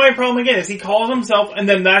happening. And my problem again is he calls himself, and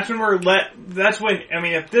then that's when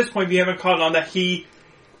at this point we haven't caught on that he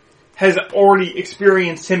has already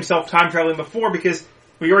experienced himself time traveling before because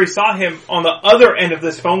we already saw him on the other end of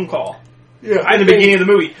this phone call. Yeah, In the beginning of the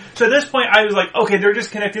movie. So at this point I was like, okay, they're just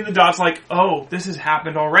connecting the dots like, oh, this has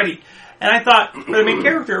happened already. And I thought, for the main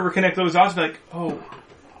character ever connect those dots, be like, oh,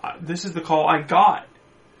 this is the call I got.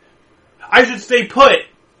 I should stay put.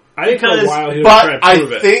 I think for a because- while he was trying But to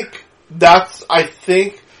prove it. I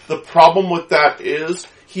think the problem with that is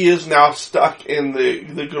he is now stuck in the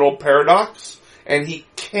good old paradox, and he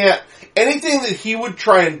can't. Anything that he would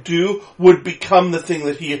try and do would become the thing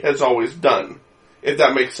that he has always done. If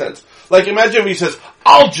that makes sense. Like, imagine if he says,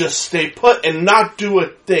 I'll just stay put and not do a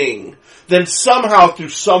thing. Then somehow, through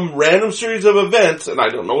some random series of events, and I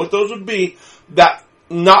don't know what those would be, that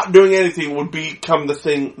not doing anything would become the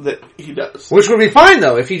thing that he does. Which would be fine,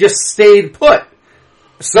 though, if he just stayed put.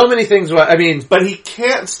 So many things, But he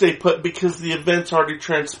can't stay put because the events already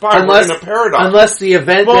transpired. We're in a paradox. unless the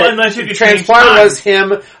event unless you that could change transpired time. was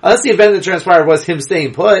him, unless the event that transpired was him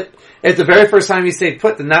staying put, if the very first time he stayed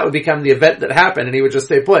put, then that would become the event that happened and he would just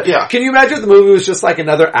stay put. Yeah. Can you imagine if the movie was just like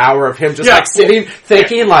another hour of him just Yeah. like sitting,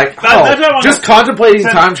 thinking like, That's what I want just to- contemplating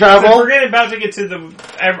time travel? We're about to get to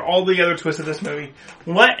all the other twists of this movie.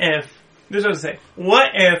 What if, this is what I was saying, what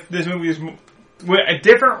if this movie went a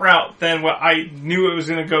different route than what I knew it was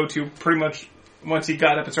going to go to pretty much once he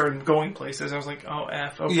got up and started going places? I was like, oh,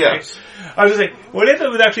 F, okay. Yes. I was just like, what if it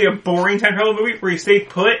was actually a boring time travel movie where he stayed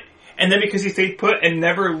put, and then because he stayed put and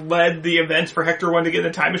never led the events for Hector 1 to get in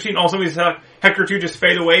the time machine, also we saw Hector 2 just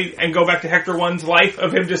fade away and go back to Hector 1's life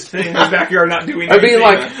of him just sitting in his backyard not doing I anything. mean,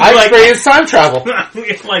 like, I experienced time travel.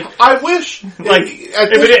 like, I wish, like,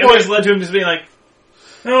 at if this it point, was led to him just being like,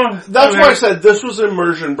 Oh, That's okay. why I said this was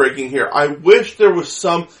immersion breaking here. I wish there was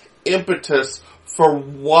some impetus for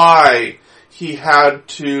why he had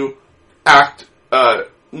to act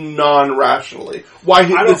non-rationally. Why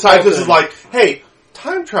the scientist is like, hey,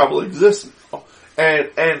 time travel exists now.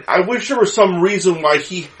 And I wish there was some reason why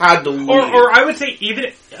he had to leave. Or I would say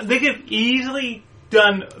even they could easily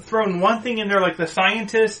thrown one thing in there, like the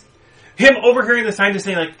scientist, him overhearing the scientist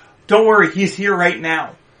saying like, "Don't worry, he's here right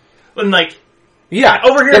now," and like,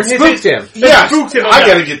 overhearing that spooked him. Yes, spooked him. I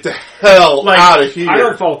gotta get the hell out of here. I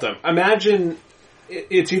don't fault them. Imagine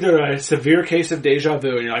it's either a severe case of deja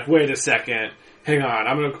vu, and you're like, wait a second, hang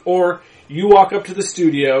on, or you walk up to the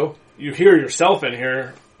studio, you hear yourself in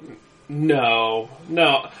here. No,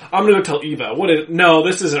 I'm gonna go tell Eva. No,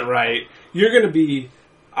 this isn't right. You're gonna be.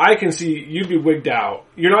 I can see you'd be wigged out.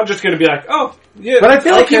 You're not just going to be like, oh, yeah. But I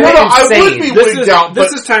feel like I would be wigged out.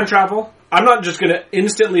 This is time travel. I'm not just going to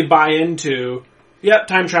instantly buy into,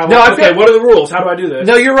 time travel. No, okay, what are the rules? How do I do this?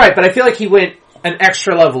 No, you're right, but I feel like he went an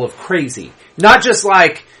extra level of crazy. Not just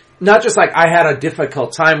like I had a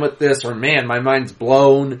difficult time with this, or man, my mind's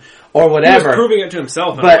blown, or whatever. He was proving it to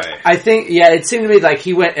himself in but a way. I think, it seemed to me like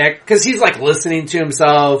he went, because he's like listening to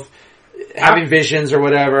himself, having visions or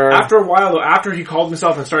whatever. After a while, though, after he called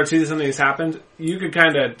himself and started seeing something that's happened, you could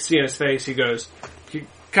kind of see in his face, he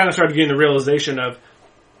kind of started getting the realization of,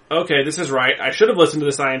 okay, this is right, I should have listened to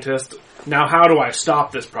the scientist, now how do I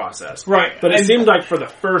stop this process? Right. But it seemed like for the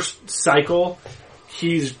first cycle,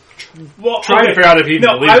 he's trying to figure out if he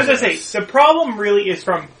believes I was going to this. say, the problem really is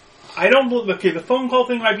from, the phone call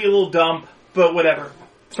thing might be a little dumb, but whatever.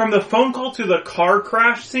 From the phone call to the car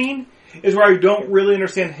crash scene, is where I don't really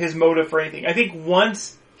understand his motive for anything. I think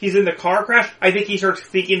once he's in the car crash, I think he starts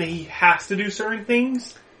thinking that he has to do certain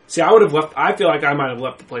things. See, I feel like I might have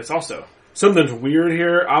left the place also. Something's weird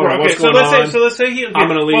here. I don't know what's going on. Let's say he, I'm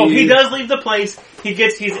gonna leave. Well, he does leave the place.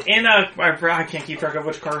 He's in I can't keep track of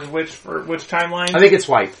which car is which for which timeline. I think it's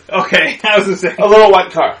white. Okay, I was going to say. A little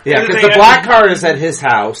white car. Yeah, because the black car is at his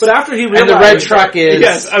house. But after he realized... And the red truck is...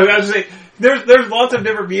 Yes, I was going to say... There's lots of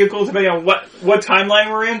different vehicles depending on what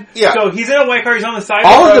timeline we're in. Yeah. So he's in a white car, he's on the side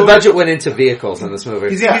All of the road. of the budget went into vehicles in this movie.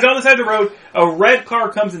 He's on the side of the road, a red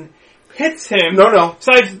car comes and hits him. No.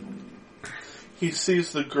 Sides, He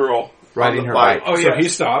sees the girl Riding on the her bike. bike. oh So yeah. he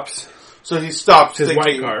stops. So he stops His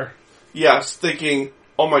thinking, white car. Yes, thinking,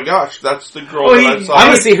 oh my gosh, that's the girl Oh, that I saw. I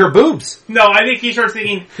want to see her boobs. No, I think he starts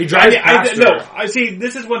thinking... He drives past her. No, I see,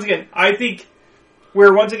 this is once again, I think, why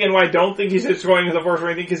I don't think he's just going to the force or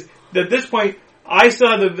anything, because at this point, I still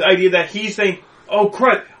have the idea that he's saying, oh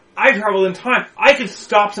crud, I traveled in time. I could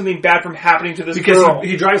stop something bad from happening to this girl. Because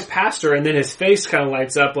he drives past her and then his face kind of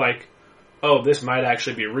lights up like, oh, this might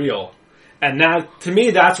actually be real. And now, to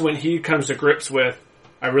me, that's when he comes to grips with,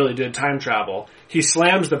 I really did time travel. He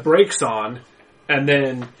slams the brakes on, and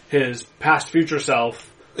then his past future self...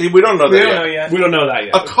 We don't know that We yet. don't know yet. We don't know that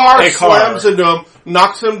yet. A car slams into him,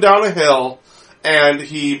 knocks him down a hill, and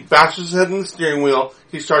he bashes his head in the steering wheel.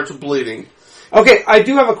 He starts bleeding. Okay, I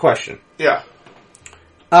do have a question. Yeah.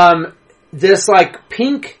 This, like,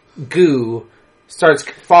 pink goo starts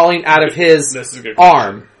falling out of his This is a good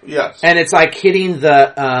arm. Yes. And it's, like, hitting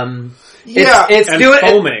the, Yeah, it's and doing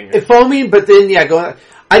foaming. It's foaming, but then, going...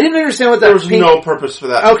 I didn't understand what that there was pink... no purpose for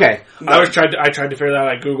that. Okay. I tried to figure that out.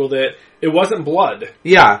 I googled it. It wasn't blood.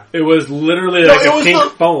 Yeah. It was literally No, like a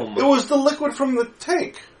pink foam. It was the liquid from the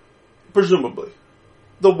tank, presumably.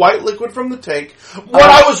 The white liquid from the tank. What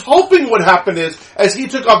I was hoping would happen is, as he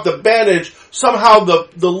took off the bandage, somehow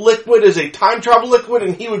the liquid is a time travel liquid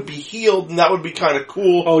and he would be healed and that would be kind of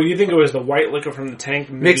cool. Oh, you think it was the white liquor from the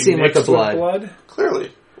tank Mixing with mixed the blood.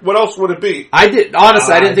 Clearly. What else would it be? I didn't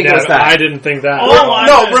think it was that. I didn't think that.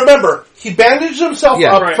 No, remember, he bandaged himself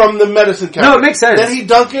up right. from the medicine cabinet. No, it makes sense. Then he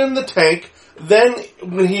dunked it in the tank. Then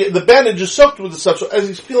when the bandage is soaked with the stuff, so as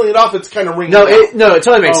he's peeling it off, it's kind of ringing. No, it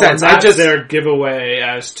totally makes sense. That's their giveaway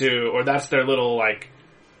as to, or that's their little like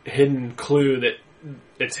hidden clue that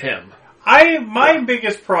it's him. My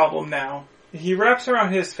biggest problem now, he wraps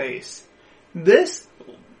around his face. This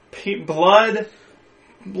blood,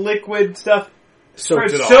 liquid stuff Soaked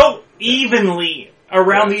spreads it so evenly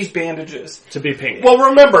around Yes. these bandages. To be pink. Well,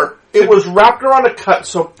 remember, it was wrapped around a cut,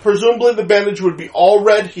 so presumably the bandage would be all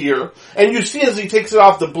red here. And you see as he takes it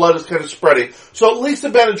off, the blood is kind of spreading. So at least the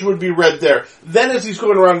bandage would be red there. Then as he's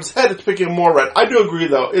going around his head, it's picking more red. I do agree,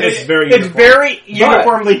 though. It's very It's uniform. very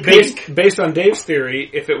uniformly pink. Based on Dave's theory,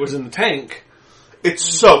 if it was in the tank,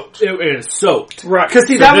 It's soaked. It is soaked. Right. Because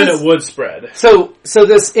see, So that then was it would spread. so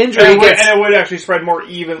this injury And gets. it would actually spread more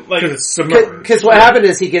even. Like, Because it's submerged. Because what happened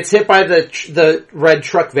is he gets hit by the red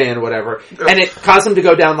truck van, whatever, and it caused him to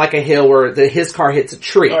go down like a hill where his car hits a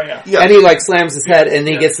tree, Oh, yeah. Yeah. and he like slams his head, and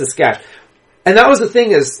he gets the gash. And that was the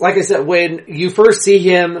thing is, like I said, when you first see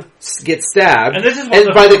him get stabbed, And this is one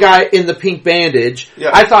of by the- the guy in the pink bandage,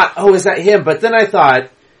 Yeah. I thought, oh, is that him? But then I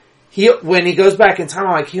thought, when he goes back in time,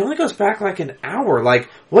 I'm like, he only goes back like an hour. Like,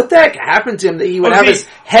 what the heck happened to him that he would have see- his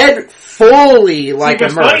head fully like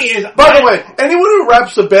what's immersed? funny is, By the way, anyone who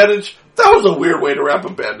wraps a bandage, that was a weird way to wrap a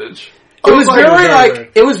bandage. It was very very like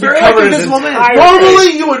weird. it was very like covered his Invisible Man. entire-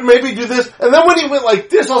 Normally, you would maybe do this, and then when he went like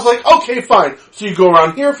this, I was like, okay, fine. So you go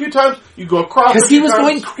around here a few times, you go across Because a few he was times.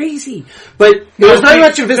 going crazy. But it was very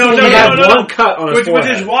much Invisible no, Man. He had no, no. one cut on his which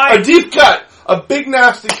forehead. is why. A deep cut. A big,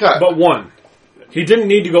 nasty cut. But one. He didn't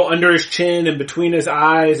need to go under his chin and between his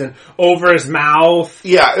eyes and over his mouth.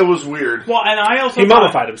 Yeah, it was weird. Well, and I also He thought-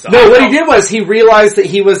 mummified himself. No, what he did was he realized that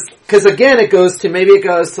he was, because again it goes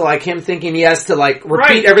to like him thinking he has to like repeat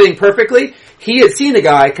Right. everything perfectly. He had seen a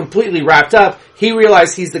guy completely wrapped up. He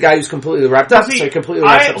realized he's the guy who's completely wrapped up, See, so he completely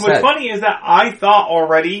wraps up his what's head. funny is that I thought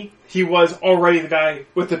already he was already the guy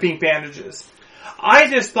with the pink bandages. I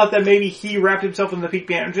just thought that maybe he wrapped himself in the pink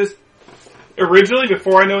bandages originally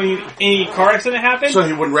before I know any car accident happened. So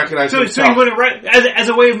he wouldn't recognize So himself. he wouldn't as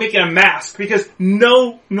a way of making a mask, because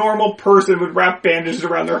no normal person would wrap bandages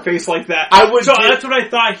around their face like that. I would So do- that's what I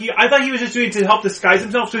thought. I thought he was just doing it to help disguise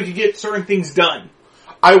himself so he could get certain things done.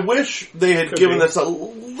 I wish they had Could given be. us a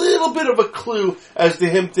little bit of a clue as to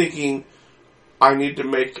him thinking, I need to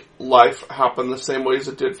make life happen the same way as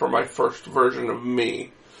it did for my first version of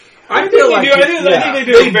me. I think feel they like do. I think they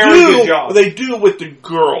do They a very good job. They do with the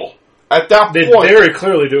girl. At that They point. very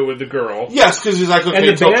clearly do it with the girl. Yes, because he's like, okay, And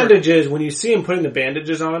the it's over. bandages, when you see him putting the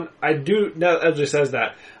bandages on, that just says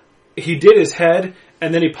that. He did his head,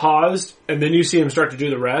 and then he paused, and then you see him start to do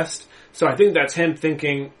the rest. So I think that's him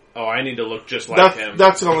thinking, oh, I need to look just like him.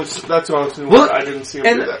 That's the only thing Well, where I didn't see him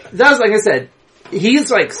and do that. that was like I said,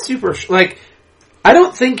 he's like super like. I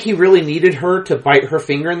don't think he really needed her to bite her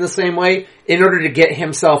finger in the same way in order to get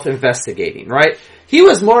himself investigating, right? He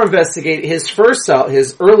was more investigating, his first self,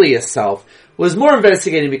 his earliest self, was more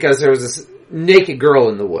investigating because there was this naked girl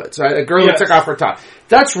in the woods, right? A girl Yes. that took off her top.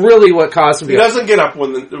 That's really what caused him to He go, doesn't get up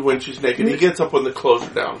when she's naked. He gets up when the clothes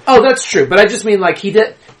are down. oh, that's true. But I just mean like he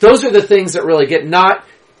did, those are the things that really get, not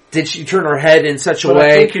did she turn her head in such a But I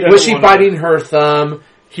way, think he doesn't was she wanna- biting her thumb?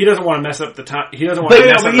 He doesn't want to mess up the time. He doesn't want But- to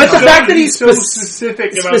mess up but the the fact that he's so spec-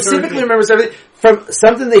 specific about specifically certain remembers everything from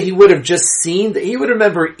something that he would have just seen, that he would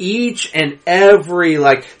remember each and every,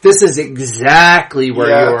 like, this is exactly where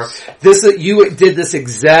Yes. you were. You did this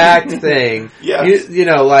exact thing. Yes. You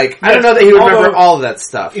know, like, I don't know that he would remember Although- all of that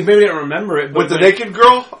stuff. He maybe didn't remember it, but With the when- naked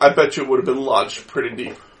girl, I bet you it would have been lodged pretty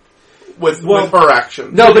deep. With her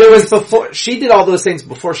action. No, but it was before, she did all those things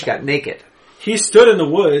before she got naked. he stood in the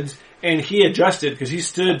woods and he adjusted because he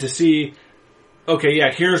stood to see, okay,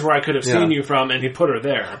 yeah, here's where I could have seen Yeah. you from, and he put her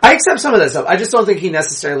there. I accept some of that stuff. I just don't think he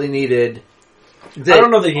necessarily needed. I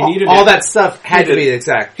don't know that he needed all it. that stuff had He to be did.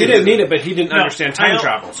 exact. He didn't need it, but he didn't No, understand I time don't-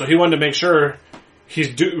 travel, so he wanted to make sure he's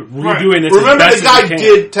Right. redoing this. Remember, as the best guy as he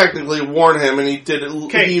can. did technically warn him, and he did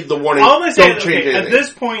heed the warning. All I'm gonna say Don't is, change okay, anything. at this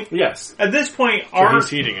point, Yes, so he's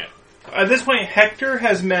heating it. At this point, Hector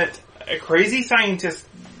has met a crazy scientist,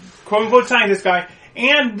 quote unquote scientist guy,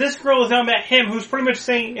 and this girl has now met him, who's pretty much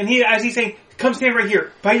saying, and as he's saying, come stand right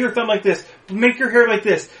here, bite your thumb like this, make your hair like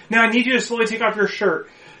this. Now I need you to slowly take off your shirt,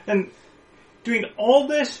 and doing all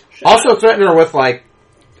this. Also threaten her with, like,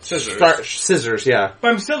 Scissors. scissors, yeah. But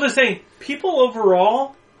I'm still just saying, people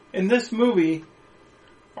overall in this movie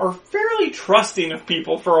are fairly trusting of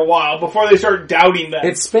people for a while before they start doubting them.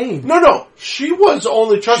 It's Spain. No, she was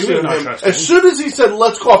only trusting was not him. trusting. As soon as he said,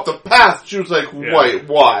 let's go off the path, she was like, Yeah. wait,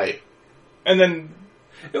 why? And then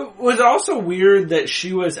It was also weird that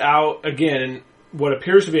she was out, again, in what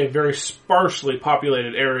appears to be a very sparsely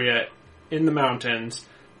populated area in the mountains,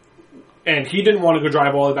 and he didn't want to go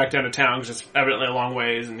drive all the way back down to town because it's evidently a long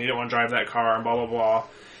ways, and he didn't want to drive that car, and blah, blah, blah.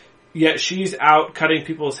 Yet she's out cutting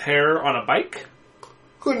people's hair on a bike?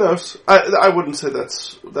 Who knows? I wouldn't say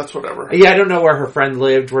that's whatever. Yeah, I don't know where her friend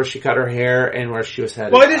lived, where she cut her hair, and where she was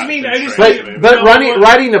headed. well, I just mean but no,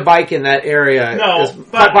 riding a bike in that area No, is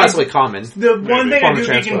but possibly common. The one thing I Form do of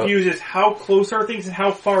get transport. confused is how close are things and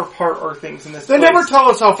how far apart are things in this They place. never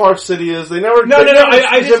tell us how far city is. They never. No, they no, no, never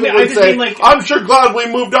I just mean- I specifically just say, mean, like- I'm sure glad we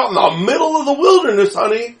moved out in the middle of the wilderness,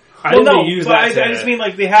 honey. I Well, think no, they use but that I just mean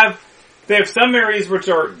like they have some areas which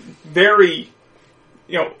are very,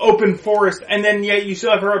 open forest, and then yet you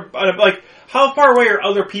still have her, like, how far away are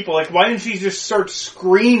other people? Like, why didn't she just start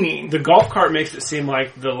screaming? The golf cart makes it seem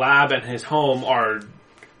like the lab and his home are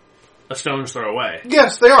a stone's throw away.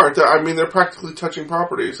 Yes, they are. They're practically touching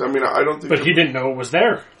properties. I don't think... But he didn't know it was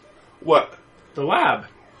there. What? The lab.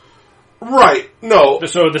 Right. No.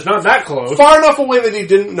 So it's not that close. Far enough away that he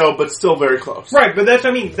didn't know, but still very close. Right, but that's,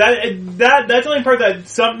 that's the only part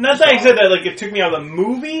that not that I said that, like, it took me out of the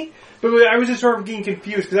movie, but I was just sort of getting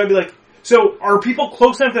confused, because I'd be like, so are people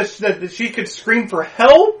close enough that she could scream for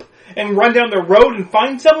help and run down the road and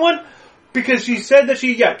find someone? Because she said that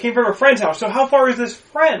she came from a friend's house. So how far is this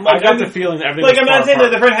friend? Like, I got the feeling that everything. Like, I'm not saying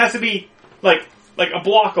that the friend has to be like a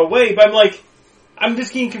block away, but I'm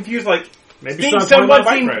just getting confused. Like, maybe someone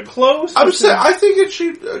seem close. I think it's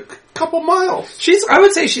a couple miles. I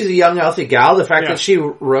would say she's a young, healthy gal. The fact that she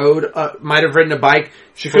might have ridden a bike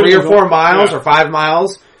 3 or 4 miles or 5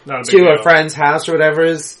 miles to a friend's house or whatever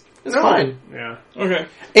is fine. Yeah. Okay.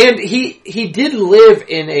 And he did live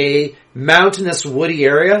in a mountainous, woody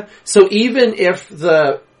area, so even if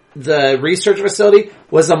the research facility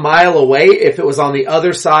was a mile away, if it was on the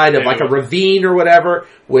other side of like a ravine or whatever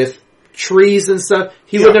with trees and stuff,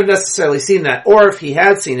 he wouldn't have necessarily seen that. Or if he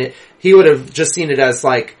had seen it, he would have just seen it as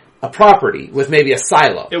like a property with maybe a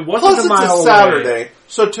silo. It wasn't Plus, a mile it's a Saturday,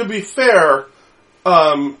 so to be fair,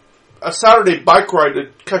 a Saturday bike ride to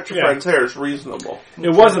cut your friend's hair is reasonable.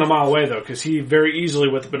 It wasn't a mile away, though, because he very easily,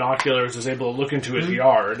 with the binoculars, was able to look into his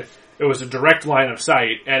yard. It was a direct line of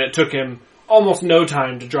sight, and it took him almost no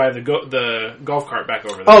time to drive the golf cart back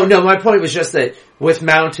over there. Oh, no, my point was just that with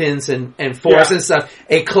mountains and forests and stuff,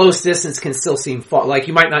 a close distance can still seem far. Like,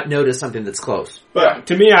 you might not notice something that's close. But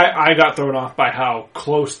to me, I got thrown off by how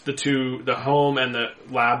close the home and the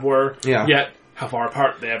lab were, yet how far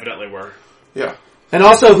apart they evidently were. Yeah. And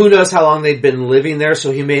also, who knows how long they'd been living there,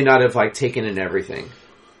 so he may not have, like, taken in everything.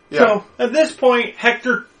 Yeah. So, at this point,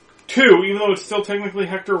 Hector 2, even though it's still technically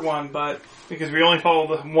Hector 1, but because we only follow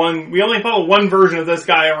one version of this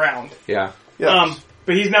guy around. Yeah. Yes.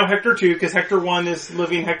 But he's now Hector 2, because Hector 1 is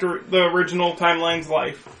living the original timeline's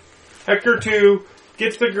life. Hector 2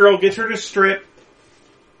 gets the girl, gets her to strip,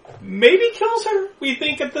 maybe kills her, we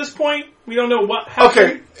think at this point. We don't know what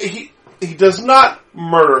happened. Okay, he does not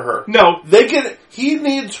murder her. No. He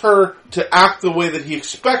needs her to act the way that he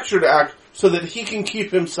expects her to act so that he can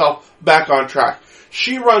keep himself back on track.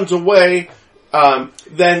 She runs away,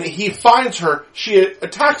 then he finds her, she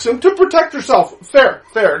attacks him to protect herself. Fair.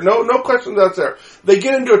 No question that's there. They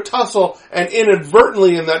get into a tussle, and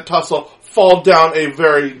inadvertently in that tussle, fall down a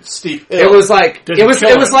very steep hill. It was like Die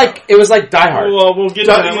Hard. Well, we'll get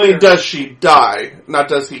to that later. Does she die? Not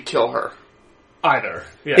does he kill her? Either.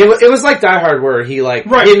 Yeah. It was like Die Hard where he him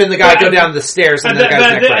and the guy go down the stairs and the guy's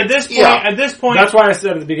neck breaks. At this point... That's why I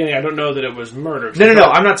said at the beginning, I don't know that it was murder. No,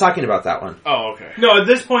 I'm not talking about that one. Oh, okay. No, at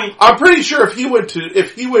this point... I'm pretty sure if he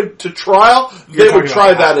went to trial, they would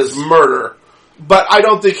try that as murder. But I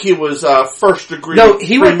don't think he was first degree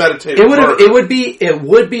premeditated murder. It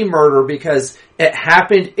would be murder because it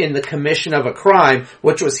happened in the commission of a crime,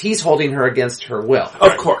 which was he's holding her against her will.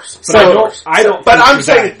 Of course. But I'm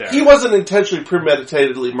saying he wasn't intentionally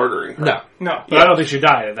premeditatedly murdering her. No. But I don't think she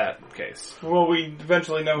died in that case. Well, we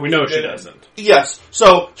eventually know. We know she doesn't. Yes.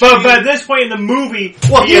 So, but at this point in the movie,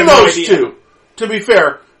 he knows too. To be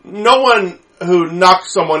fair, no one who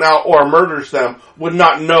knocks someone out or murders them would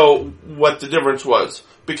not know what the difference was,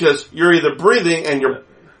 because you're either breathing and your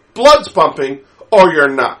blood's pumping or you're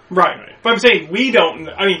not. Right. But I'm saying we don't.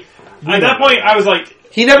 I mean, at that point, I was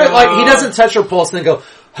like, he never he doesn't touch her pulse and then go,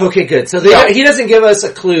 okay, good. So he doesn't give us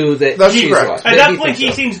a clue that she's lost. At that point,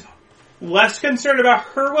 he seems less concerned about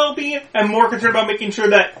her well-being and more concerned about making sure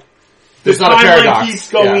that there's not a paradox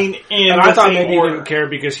keeps going in. And I thought maybe he didn't care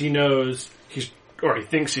because he knows he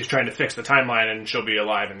thinks he's trying to fix the timeline and she'll be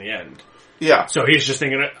alive in the end. Yeah. So he's just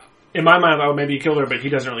thinking, in my mind, maybe he killed her, but he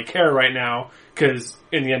doesn't really care right now because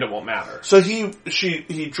in the end it won't matter. So he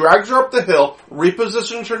drags her up the hill,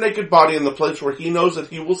 repositions her naked body in the place where he knows that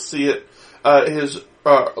he will see it. His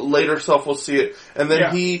later self will see it, and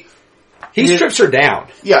then he strips her down.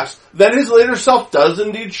 Yes. Then his later self does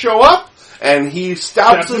indeed show up. And he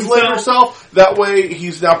stabs his later self. That way,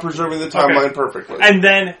 he's now preserving the timeline perfectly. And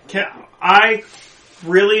then, I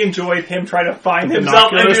really enjoyed him trying to find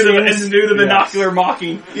himself and do the binocular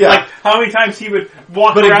mocking. Yeah. Like, how many times he would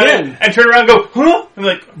walk around and turn around and go, huh? And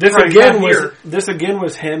like, this again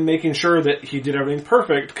was him making sure that he did everything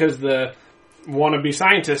perfect, because the wannabe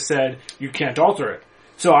scientist said, you can't alter it.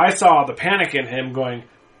 So I saw the panic in him going,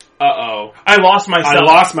 uh-oh. I lost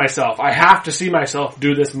myself. I have to see myself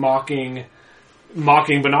do this mocking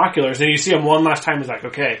binoculars. And you see him one last time, he's like,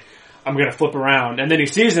 okay, I'm going to flip around. And then he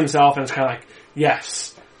sees himself and it's kind of like,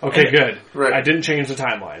 yes. Okay, good. Right. I didn't change the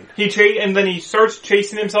timeline. And then he starts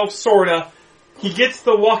chasing himself, sorta. He gets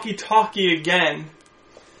the walkie-talkie again.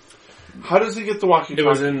 How does he get the walkie-talkie? It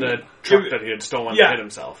was in the truck that he had stolen to hit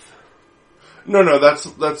himself. No, that's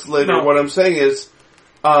later. No. What I'm saying is,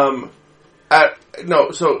 so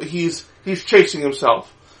he's chasing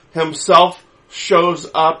himself. Himself shows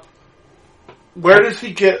up. Where does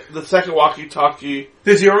he get the second walkie-talkie?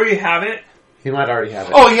 Does he already have it? He might already have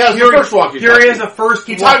it. Oh, he has the first walkie-talkie. Here he has the first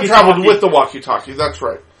He time traveled with the walkie-talkie. That's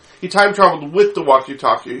right. He time traveled with the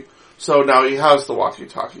walkie-talkie. So now he has the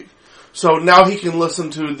walkie-talkie. So now he can listen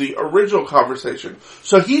to the original conversation.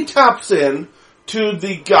 So he taps in to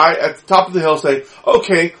the guy at the top of the hill saying,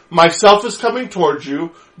 okay, myself is coming towards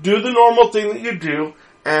you. Do the normal thing that you do.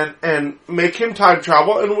 And make him time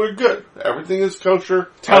travel, and we're good. Everything is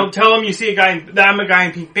kosher. Tell him you see a guy, that I'm a guy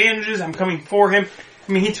in pink bandages, I'm coming for him.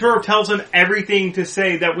 I mean, he sort of tells him everything to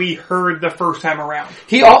say that we heard the first time around.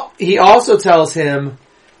 He also tells him,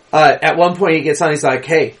 at one point he gets on, he's like,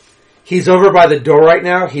 hey, he's over by the door right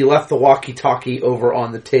now, he left the walkie-talkie over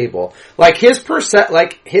on the table. Like his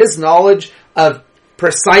knowledge of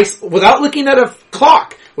precise, without looking at a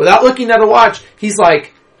clock, without looking at a watch, he's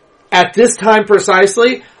like, at this time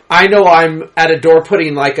precisely, I know I'm at a door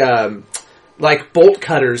putting like bolt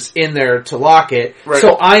cutters in there to lock it. Right.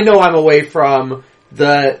 So I know I'm away from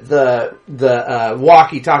the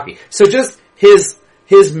walkie-talkie. So just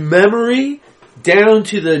his memory down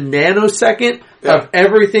to the nanosecond of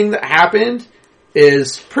everything that happened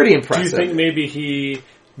is pretty impressive. Do you think maybe he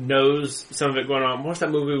knows some of it going on? What's that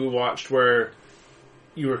movie we watched where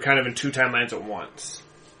you were kind of in two timelines at once?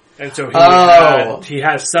 And so he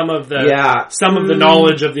has some of the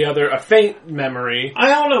knowledge of the other, a faint memory. I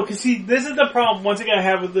don't know, because this is the problem, once again, I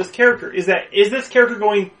have with this character, is this character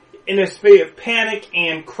going in a state of panic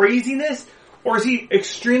and craziness, or is he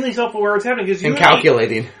extremely self-aware what's happening? And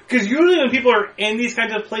calculating. Because usually when people are in these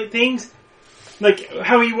kinds of things, like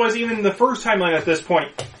how he was even the first timeline at this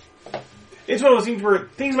point, it's one of those things where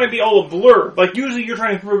things might be all a blur. Like, usually you're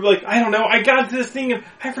trying to prove, like, I don't know, I got to this thing and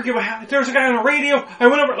I forget what happened. There's a guy on the radio. I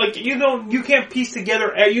went over, like, you can't piece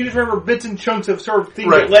together, you just remember bits and chunks of sort of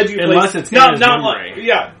things that led you to unless it's in his memory.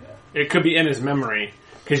 Yeah. It could be in his memory.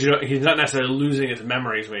 Because he's not necessarily losing his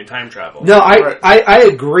memories when he time travels. No, I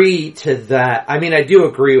agree to that. I mean, I do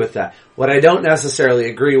agree with that. What I don't necessarily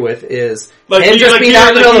agree with is him just being out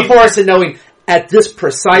in the middle of the forest and knowing at this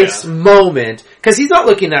precise moment, because he's not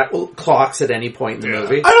looking at clocks at any point in the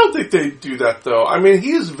movie. I don't think they do that, though. I mean,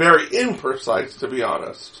 he is very imprecise, to be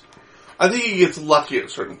honest. I think he gets lucky at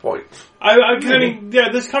certain points.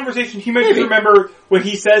 This conversation, he might just remember when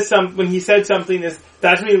he said something,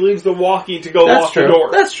 that's when he leaves the walkie to go lock the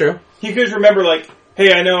door. That's true. He could remember, like,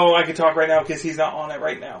 hey, I know I can talk right now because he's not on it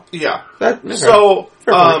right now. Yeah.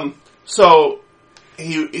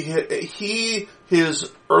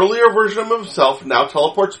 His earlier version of himself now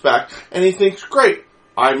teleports back, and he thinks, great,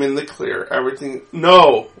 I'm in the clear. Everything...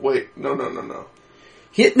 No.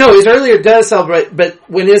 His earlier does celebrate, but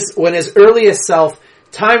when his earliest self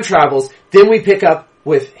time travels, then we pick up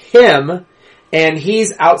with him, and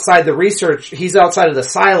he's outside he's outside of the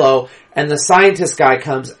silo, and the scientist guy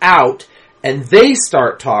comes out, and they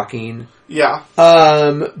start talking. Yeah.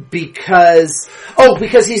 Because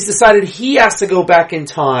he's decided he has to go back in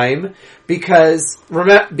time, because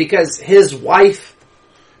his wife...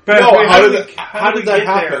 How did that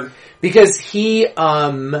happen? There? Because he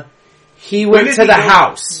went to the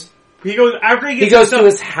house. He goes after he goes to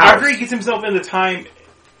his house. After he gets himself in the time,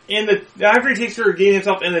 after he takes her getting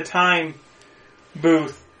himself in the time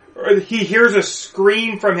booth, he hears a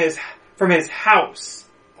scream from his house.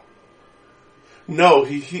 No,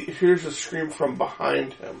 he hears a scream from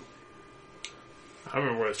behind him. I don't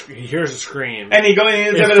remember what he hears a scream, and he goes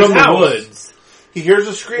into his house. The woods. He hears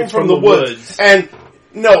a scream from the woods, and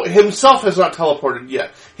no, himself has not teleported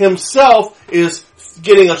yet. Himself is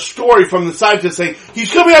getting a story from the scientist saying,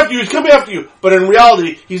 he's coming after you, but in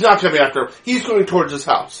reality, he's not coming after him. He's going towards his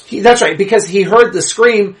house. That's right, because he heard the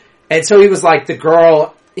scream, and so he was like, the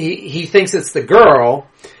girl, he thinks it's the girl,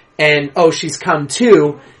 and she's come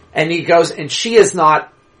too, and he goes, and she is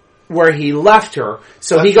not where he left her,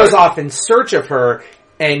 so he goes off in search of her,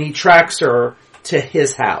 and he tracks her to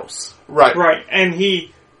his house. Right. Right, and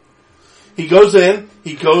he goes in,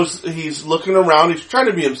 he's looking around, he's trying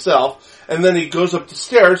to be himself, and then he goes up the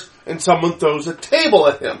stairs, and someone throws a table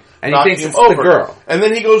at him. And he thinks it's the girl. And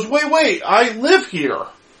then he goes, wait, I live here.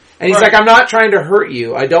 And he's like, I'm not trying to hurt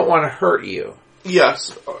you. I don't want to hurt you.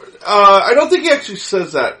 Yes. I don't think he actually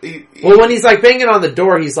says that. Well, when he's like banging on the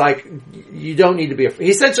door, he's like, "You don't need to be afraid."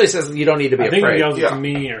 He essentially says, "You don't need to be I think afraid." he yells Yeah. to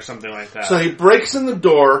me or something like that. So he breaks in the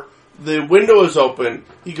door. The window is open.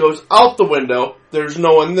 He goes out the window. There's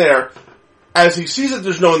no one there. As he sees that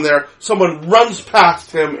there's no one there, someone runs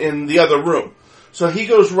past him in the other room. So he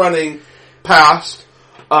goes running past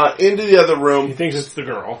into the other he room. thinks it's the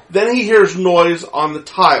girl. Then he hears noise on the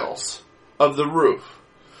tiles of the roof.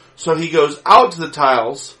 So he goes out to the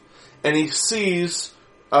tiles and he sees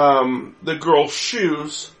the girl's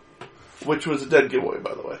shoes, which was a dead giveaway,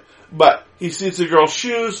 by the way. But he sees the girl's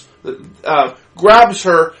shoes, grabs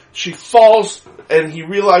her, she falls, and he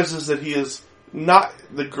realizes that he is not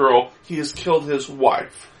the girl, he has killed his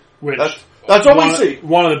wife. Which That's what we see.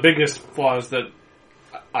 One of the biggest flaws that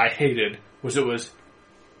I hated was it was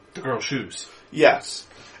the girl's shoes. Yes.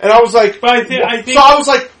 And I was like, But I think so I was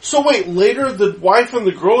like, so wait, later the wife and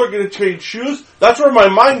the girl are going to change shoes? That's where my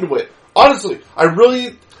mind went. Honestly,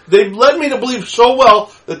 they led me to believe so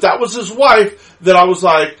well that was his wife that I was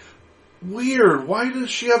like, weird, why does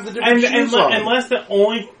she have the different shoes on?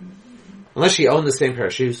 Unless she owned the same pair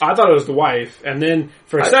of shoes. I thought it was the wife, and then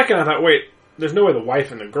for a second I thought, wait, there's no way the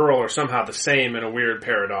wife and the girl are somehow the same in a weird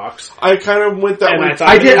paradox. I kind of went that And way.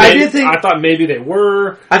 I thought maybe they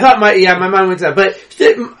were. I thought my mind went to that. But,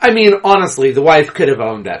 I mean, honestly, the wife could have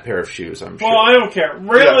owned that pair of shoes, I'm sure. Well, I don't care.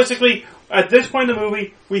 Realistically, at this point in the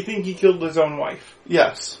movie, we think he killed his own wife.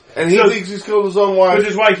 Yes. And he thinks he's killed his own wife. Which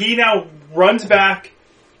is why he now runs back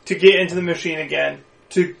to get into the machine again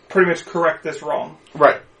to pretty much correct this wrong.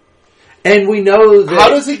 Right. And we know that... How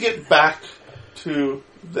does he get back to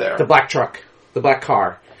there? The black truck. The black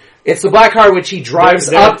car. It's the black car which he drives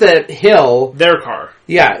Their- up the hill. Their car.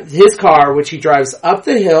 Yeah, his car, which he drives up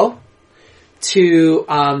the hill to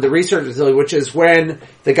the research facility, which is when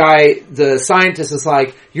the scientist is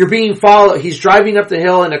like, you're being followed. He's driving up the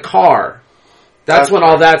hill in a car. That's when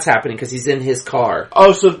all that's happening, because he's in his car.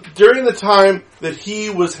 Oh, so during the time that he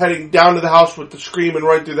was heading down to the house with the scream and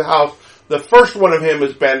running through the house, the first one of him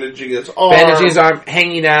is bandaging his arm. Bandaging his arm,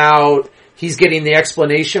 hanging out. He's getting the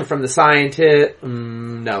explanation from the scientist.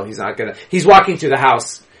 No, he's not gonna. He's walking through the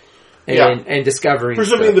house and discovering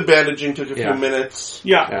Presuming stuff. the bandaging took a few minutes.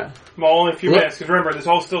 Yeah. Well, only a few minutes, because remember, this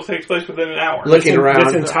all still takes place within an hour. Looking around.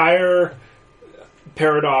 This entire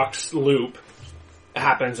paradox loop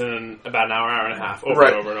happens in about an hour and a half, over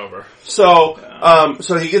and over and over. So,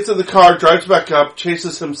 so he gets in the car, drives back up,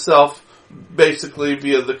 chases himself, basically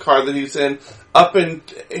via the car that he's in, up and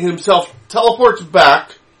himself teleports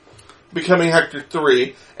back, becoming Hector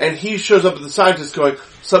 3, and he shows up at the scientist going,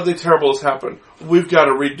 something terrible has happened. We've got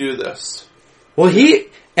to redo this. Well,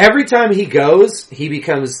 every time he goes, he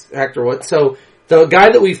becomes Hector. What? So the guy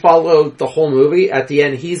that we followed the whole movie, at the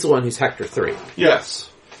end, he's the one who's Hector 3. Yes.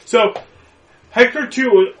 So, Hector 2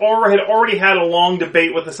 had already had a long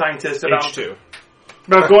debate with the scientist about H2.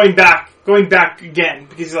 About going back again,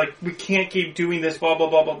 because he's like, we can't keep doing this, blah, blah,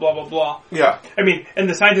 blah, blah, blah, blah, blah. Yeah. I mean, and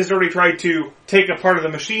the scientist already tried to take a part of the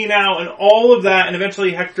machine out, and all of that, and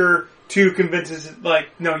eventually Hector 2 convinces, like,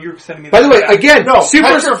 no, you're sending me By the way, back. again, No,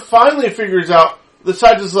 Hector finally figures out, the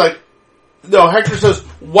scientist is like, no, Hector says,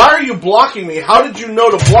 why are you blocking me? How did you know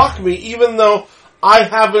to block me, even though I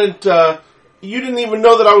haven't, you didn't even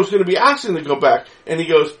know that I was going to be asking to go back. And he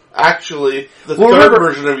goes, actually, the third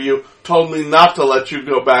version of you told me not to let you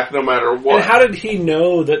go back no matter what. And how did he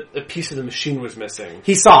know that a piece of the machine was missing?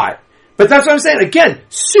 He saw it. But that's what I'm saying. Again,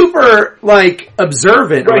 super,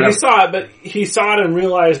 observant. Right, he saw it, but he saw it and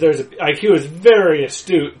realized he was very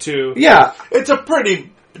astute to... Yeah. It's a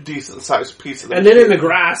pretty decent sized piece of the And machine. then in the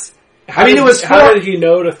grass... How did he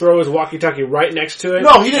know to throw his walkie-talkie right next to it?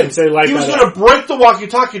 No, he didn't. And say, He was going to break the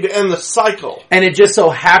walkie-talkie to end the cycle. And it just so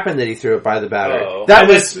happened that he threw it by the battery. Oh. That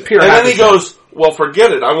was pure And then he happenstance. goes, well,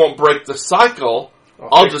 forget it. I won't break the cycle.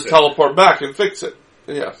 I'll just teleport back and fix it.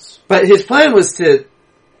 Yes. But his plan was to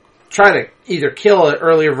try to either kill an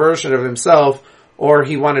earlier version of himself, or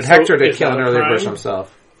he wanted Hector to kill an earlier version of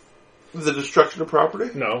himself. The destruction of property?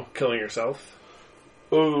 No, killing yourself.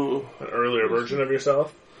 Ooh. An earlier version of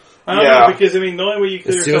yourself. I don't know, because, the only way you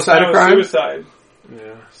kill yourself suicide now a crime? is suicide.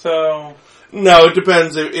 Yeah. So... No, it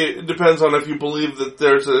depends. It depends on if you believe that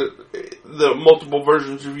the multiple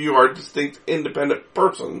versions of you are distinct, independent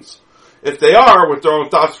persons. If they are, with their own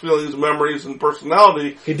thoughts, feelings, memories, and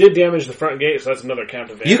personality. He did damage the front gate, so that's another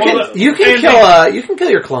count of damage. You can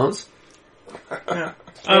kill your clones. Yeah.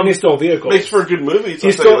 And he stole vehicles. Makes for a good movie, so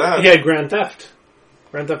He I'll tell you that. had Grand Theft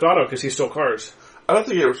Auto, because he stole cars. I don't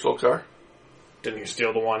think he ever stole a car. Didn't he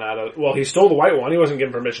steal the one out of... Well, he stole the white one. He wasn't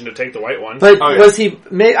given permission to take the white one. But Oh, yeah. was he...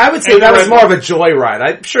 I would say And that the was red more one. of a joyride.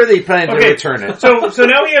 I'm sure they planned to return it. So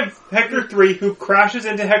now we have Hector 3 who crashes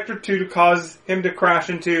into Hector 2 to cause him to crash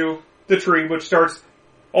into the tree, which starts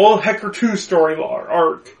all of Hector 2's story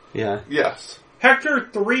arc. Yeah. Yes. Hector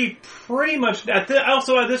 3 pretty much...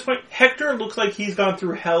 Also, at this point, Hector looks like he's gone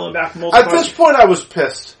through hell and back multiple At this point, I was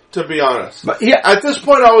pissed, to be honest. But yeah, At this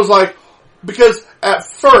point, I was like, because at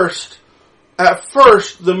first,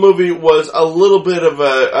 the movie was a little bit of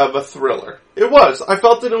a thriller. It was. I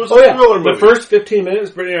felt that it was a thriller movie. The first 15 minutes,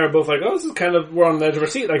 Brittany and I are both like, oh, this is kind of, we're on the edge of our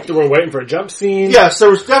seat. Like, we're waiting for a jump scene. Yes, there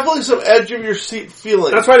was definitely some edge of your seat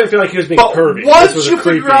feeling. That's why I didn't feel like he was being But pervy. once This was you a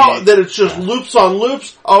creepy figure out that it's just loops on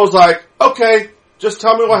loops, I was like, okay, just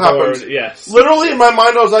tell me what board. happens. Yes. Literally in my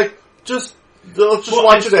mind, I was like, let's just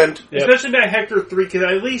watch it end. Yep. Especially by Hector 3, because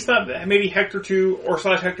I at least thought that maybe Hector 2 or /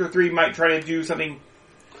 Hector 3 might try to do something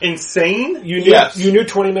insane. You knew, Yes. you knew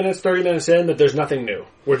 20 minutes, 30 minutes in that there's nothing new.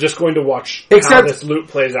 We're just going to watch Except- how this loop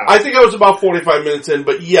plays out. I think I was about 45 minutes in,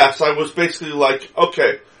 but yes, I was basically like,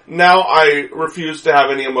 okay, now I refuse to have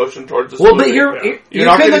any emotion towards this well, movie. but You're you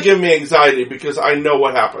not could going to look, give me anxiety because I know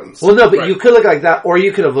what happens. well, no, but Right. you could look like that, or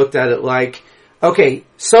you could have looked at it like, okay,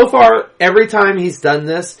 so far, every time he's done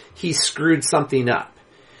this, he's screwed something up.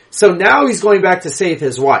 So now he's going back to save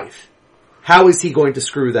his wife. How is he going to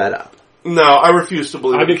screw that up? No, I refuse to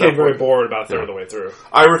believe I it. became at that very point. bored about a third of the way through.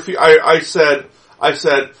 I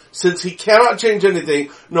said, since he cannot change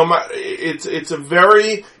anything, no matter, it's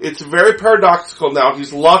very paradoxical now.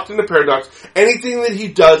 He's locked in a paradox. Anything that he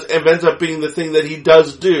does ends up being the thing that he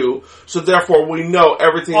does do. So therefore, we know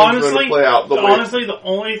everything is going to play out the way. Honestly, the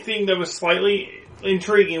only thing that was slightly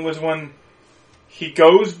intriguing was when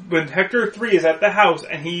when Hector 3 is at the house,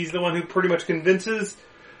 and he's the one who pretty much convinces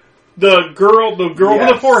the girl in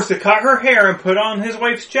the forest to cut her hair and put on his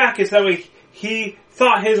wife's jacket, so that way he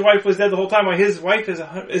thought his wife was dead the whole time, while his wife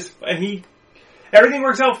everything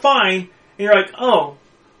works out fine, and you're like, oh,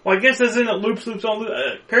 well, I guess this isn't loops on loops.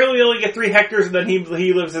 Apparently you only get 3 Hectors, and then he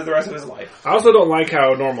lives the rest of his life. I also don't like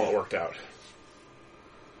how normal it worked out.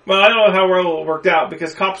 Well, I don't know how well it worked out,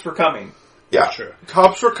 because cops were coming. Yeah, Sure.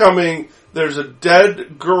 cops were coming. There's a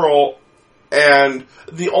dead girl, and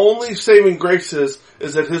the only saving grace is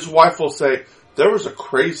that his wife will say, there was a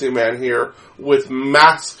crazy man here with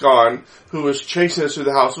mask on who was chasing us through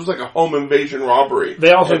the house. It was like a home invasion robbery.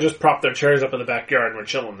 They also just propped their chairs up in the backyard and were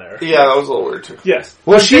chilling there. Yeah, that was a little weird too. Yes.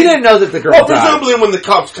 Well, she didn't know that the girl Well, died. presumably when the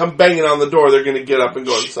cops come banging on the door, they're going to get up and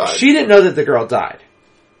go inside. She didn't know that the girl died.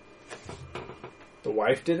 The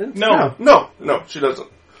wife didn't? No. No, she doesn't.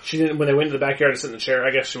 She didn't, when they went to the backyard to sit in the chair, I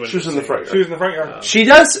guess she wouldn't. She was in the front She yard. was in the front yard. She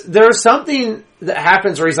does, there's something that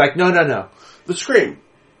happens where he's like, no. The scream.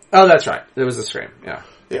 Oh, that's right. There was a scream, yeah.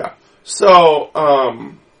 Yeah. So, So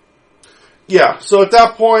at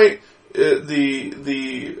that point,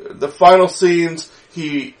 the final scenes,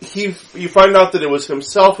 you find out that it was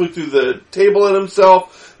himself who threw the table at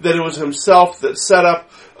himself. That it was himself that set up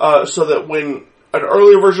so that when an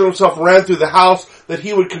earlier version of himself ran through the house, that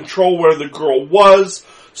he would control where the girl was,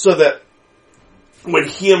 so that when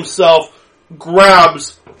he himself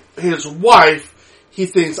grabs his wife, he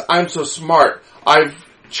thinks, I'm so smart. I've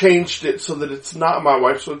changed it so that it's not my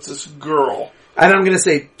wife, so it's this girl. And I'm going to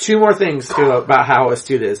say 2 more things too about how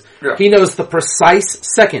astute is. Yeah. He knows the precise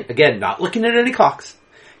second, again, not looking at any clocks.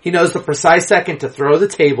 He knows the precise second to throw the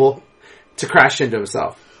table to crash into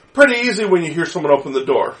himself. Pretty easy when you hear someone open the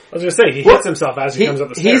door. I was going to say, he hits himself as he comes up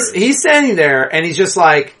the stairs. He's standing there and he's just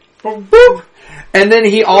like, boop. And then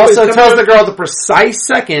he also he's tells coming the girl the precise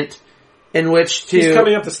second in which to... He's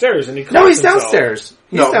coming up the stairs and he No, he's himself. downstairs.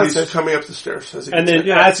 He's coming up the stairs. As he And gets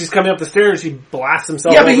then in. as he's coming up the stairs, he blasts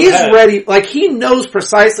himself Yeah, over but the he's head. ready. Like, he knows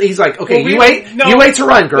precisely. He's like, okay, Well, you wait to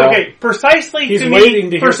run, girl. Okay, precisely He's to waiting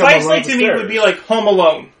me, to hear someone precisely run to up me the would be stairs. like Home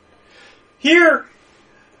Alone. Here,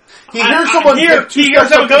 He hears someone he take 2 hears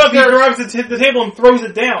steps someone come up, he the stairs. grabs the table and throws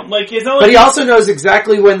it down. Like, it's not But like he also knows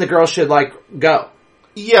exactly when the girl should, like, go.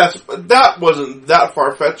 Yes, but that wasn't that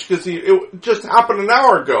far-fetched because it just happened an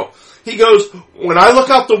hour ago. He goes, when I look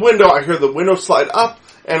out the window, I hear the window slide up,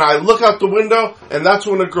 and I look out the window, and that's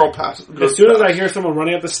when a girl passes. As soon as I hear someone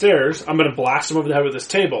running up the stairs, I'm going to blast him over the head with this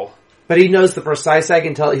table. But he knows the precise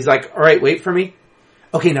second tell. He's like, all right, wait for me.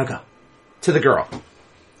 Okay, now go. To the girl.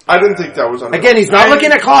 I didn't think that was on. Again, he's not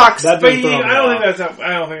looking at clocks. That But didn't throw me I don't off.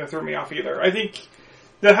 think that threw me off either. I think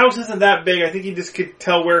the house isn't that big. I think he just could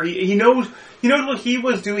tell where he knows what he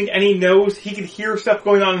was doing, and he knows he can hear stuff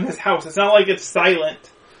going on in his house. It's not like it's silent.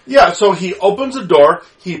 Yeah, so he opens the door,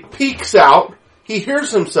 he peeks out, he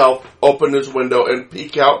hears himself open his window and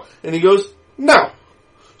peek out, and he goes, no.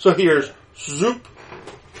 So he hears, zoop,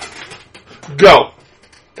 go.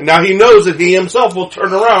 And now he knows that he himself will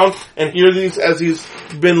turn around and hear these as he's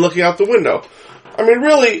been looking out the window. I mean,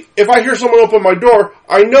 really, if I hear someone open my door,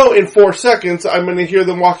 I know in 4 seconds I'm going to hear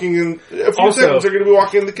them walking in. A few seconds they're going to be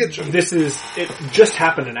walking in the kitchen. It just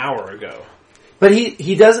happened an hour ago. But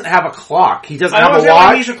he doesn't have a clock. He doesn't I have don't a understand why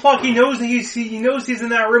watch. he needs a clock. He knows he's in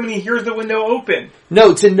that room and he hears the window open.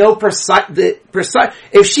 No, to know precise.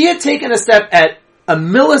 If she had taken a step at a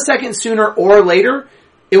millisecond sooner or later,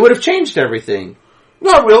 it would have changed everything.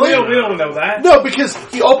 Not really. We don't know that. No, because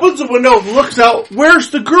he opens the window, looks out, where's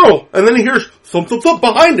the girl? And then he hears thump, thump, thump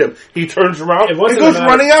behind him. He turns around and goes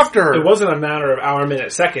running after her. It wasn't a matter of hour,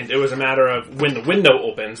 minute, second. It was a matter of when the window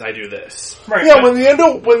opens, I do this. Right. Yeah, when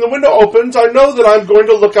the window opens, I know that I'm going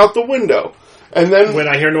to look out the window. And then When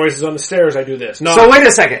I hear noises on the stairs, I do this. So wait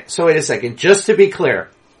a second. Just to be clear,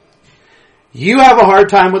 you have a hard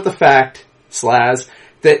time with the fact, Slaz,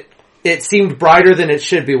 that it seemed brighter than it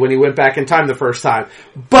should be when he went back in time the first time.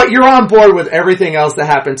 But you're on board with everything else that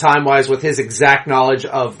happened time-wise with his exact knowledge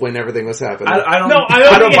of when everything was happening. I don't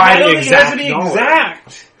I don't buy the think it has to exact be knowledge.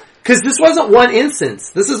 exact. Because this wasn't one instance.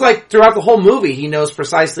 This is like throughout the whole movie, he knows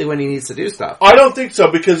precisely when he needs to do stuff. I don't think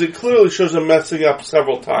so, because it clearly shows him messing up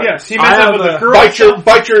several times. Yes, he messed up with the girl.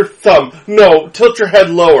 Bite your thumb. No, tilt your head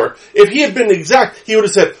lower. If he had been exact, he would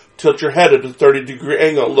have said, tilt your head at a 30-degree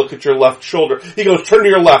angle, look at your left shoulder. He goes, turn to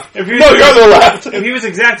your left. No, you're the left. If he was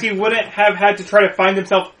exact, he wouldn't have had to try to find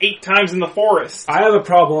himself 8 times in the forest. I have a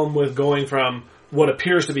problem with going from what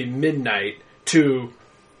appears to be midnight to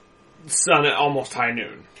sun at almost high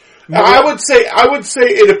noon. I would say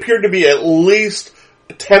it appeared to be at least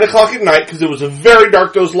 10 o'clock at night, because it was very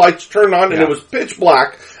dark, those lights turned on, and it was pitch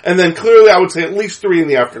black, and then clearly I would say at least 3 in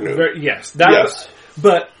the afternoon. Yes.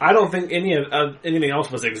 But I don't think anything else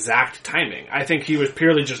was exact timing. I think he was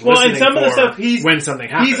purely just listening and some of the stuff when something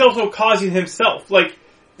happened. He's also causing himself. Like,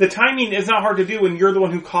 the timing is not hard to do when you're the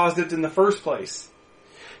one who caused it in the first place.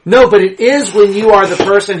 No, but it is when you are the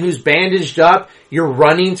person who's bandaged up, you're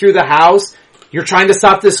running through the house, you're trying to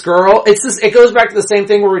stop this girl. It goes back to the same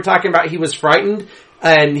thing where we're talking about he was frightened,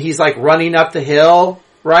 and he's like running up the hill,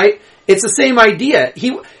 right? It's the same idea.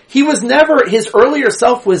 He was never, his earlier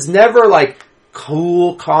self was never like,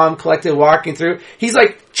 cool, calm, collected, walking through. He's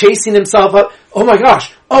like chasing himself up. Oh my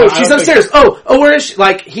gosh. Oh, she's upstairs. Oh, where is she?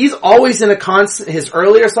 Like, he's always in a constant, his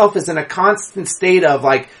earlier self is in a constant state of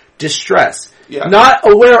like distress. Yeah. Not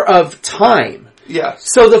aware of time. Yes.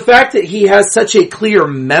 So the fact that he has such a clear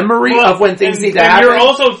memory of when things need to happen. You're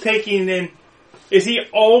also taking in, is he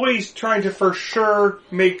always trying to for sure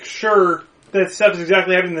make sure that stuff is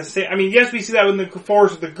exactly happening the same? I mean, yes, we see that in the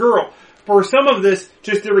forest with the girl. For some of this,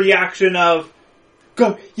 just the reaction of,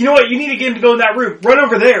 go, you know what, you need to get him to go in that room. Run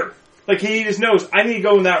over there. Like, he just knows, I need to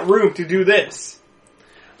go in that room to do this.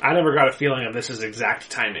 I never got a feeling of this is exact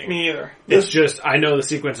timing. Me either. It's just, I know the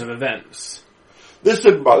sequence of events. This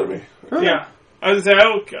didn't bother me. Yeah. I was going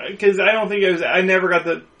to say, because I don't think it was, I never got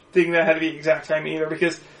the thing that had to be exact timing either,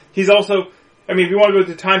 because he's also, I mean, if you want to go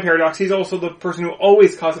to the time paradox, he's also the person who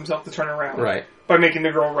always caused himself to turn around. Right. By making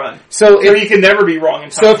the girl run. So he can never be wrong in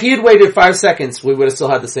time. So if he had waited 5 seconds, we would have still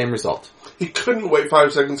had the same result. He couldn't wait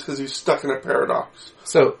 5 seconds because he's stuck in a paradox.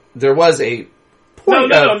 So there was a point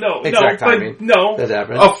no, exact timing no. that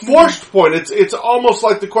happened. A forced point. It's almost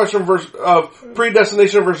like the question of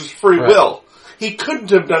predestination versus free will. He couldn't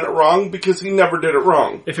have done it wrong because he never did it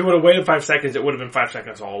wrong. If he would have waited 5 seconds, it would have been 5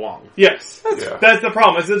 seconds all along. Yes. That's the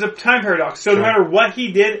problem. It's a time paradox. So no matter what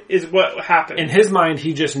he did is what happened. In his mind,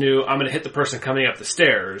 he just knew, I'm going to hit the person coming up the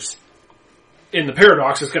stairs. In the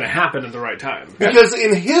paradox, it's going to happen at the right time. Because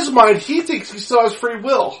in his mind, he thinks he still has free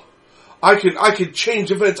will. I could change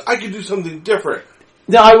events. I could do something different.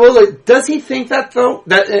 Now, I will. Does he think that though?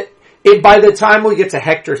 That by the time we get to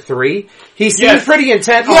Hector 3, he seems pretty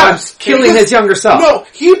intent on killing his younger self. No,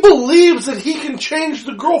 he believes that he can change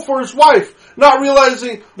the girl for his wife, not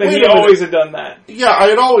realizing that he always had done that. Yeah, I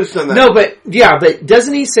had always done that. No, but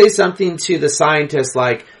doesn't he say something to the scientist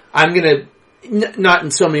like, "I'm gonna." Not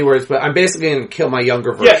in so many words, but I'm basically going to kill my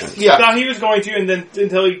younger version. Yes, he thought he was going to, and then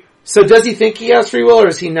until he... So does he think he has free will, or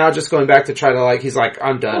is he now just going back to try to he's like,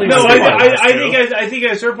 I'm done? No, I think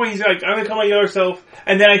at a certain point he's like, I'm going to kill my younger self,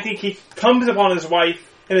 and then I think he comes upon his wife,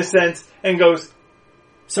 in a sense, and goes,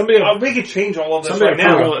 we could change all of this right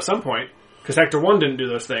now. At some point, because Hector 1 didn't do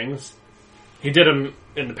those things. He did them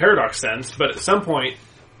in the paradox sense, but at some point,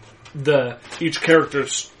 each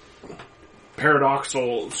character's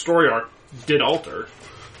paradoxical story arc did alter.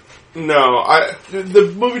 No,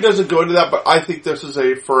 the movie doesn't go into that, but I think this is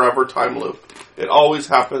a forever time loop. It always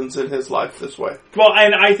happens in his life this way. Well,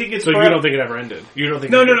 and I think it's... So you don't think it ever ended? You don't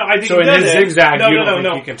think... No, I think so it does end. So in his zigzag, you don't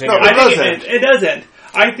think he continued? No, it does end.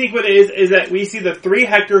 I think what it is that we see the 3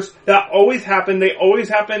 Hectors that always happen. They always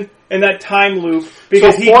happen in that time loop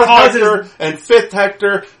because So he 4th causes. Hector and 5th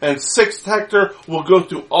Hector and 6th Hector will go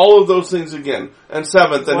through all of those things again. And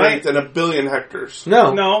 7th and What? 8th and a billion Hectors.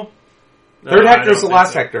 No. No, Third I Hector's don't the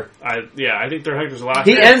last think Hector. so. I think third Hector's the last.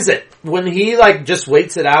 He Hector. ends it. When he, just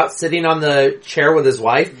waits it out, sitting on the chair with his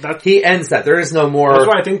wife, he ends that. There is no more... That's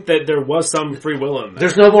why I think that there was some free will in there.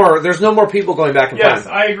 There's no more people going back in yes,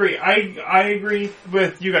 time. I agree. I agree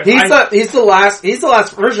with you guys. He's the last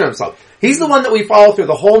version of himself. He's the one that we follow through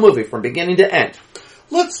the whole movie from beginning to end.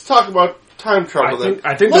 Let's talk about time travel then.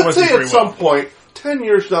 I think there Let's was say some free at some will. point, 10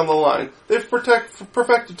 years down the line, they've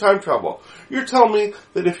perfected time travel. You're telling me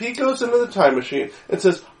that if he goes into the time machine and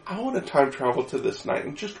says, I want to time travel to this night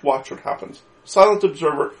and just watch what happens. Silent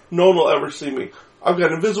observer, no one will ever see me. I've got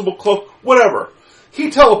an invisible cloak, whatever.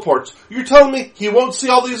 He teleports. You're telling me he won't see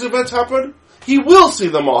all these events happen? He will see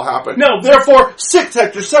them all happen. No. Therefore, 6th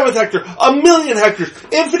Hector, 7th Hector, a million Hectors,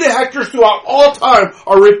 infinite Hectors throughout all time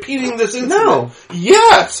are repeating this incident. No.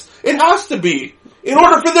 Yes! It has to be. In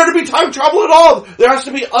order for there to be time travel at all, there has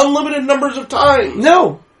to be unlimited numbers of times.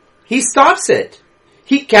 No. He stops it.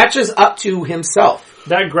 He catches up to himself.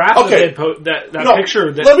 That graph Okay. that No,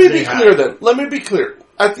 picture that let me they be had. clear then. Let me be clear.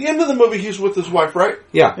 At the end of the movie, he's with his wife, right?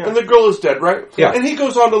 Yeah. And the girl is dead, right? Yeah. And he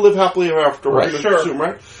goes on to live happily ever after, we're Right. going Sure. to assume,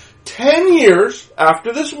 right? 10 years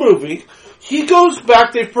after this movie, he goes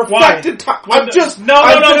back, they've perfected time. No.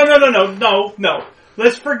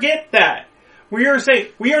 Let's forget that. We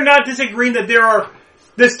are not disagreeing that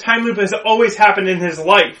this time loop has always happened in his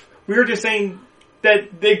life. We are just saying that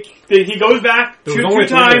he goes back There two was only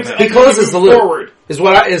 3 times of and them. He closes moves the loop. forward. Is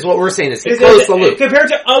what we're saying is he Is closed that- the loop. Compared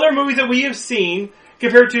to other movies that we have seen,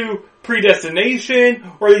 compared to Predestination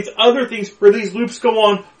or these other things where these loops go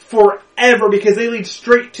on forever because they lead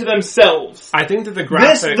straight to themselves. I think that the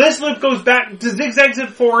graphic. This loop goes back to zigzags it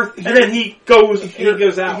forth, and then he goes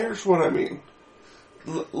out. Here's what I mean.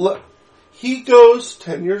 He goes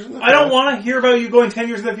 10 years in the future. I don't want to hear about you going 10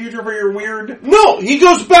 years in the future for your weird... No, he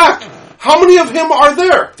goes back. How many of him are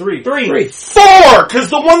there? 3. 3. 4! Because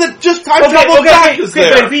the one that just time traveled back is But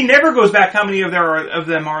there. if he never goes back, how many of them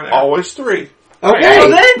are there? Always 3. Okay. So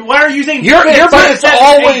then, why are you saying... You're But it's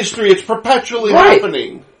always 3. It's perpetually Right.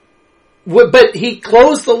 happening. But he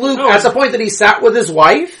closed the loop No, at the point that he sat with his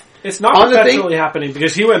wife. It's not On the thing- perpetually happening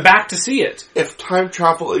because he went back to see it. If time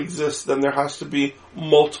travel exists, then there has to be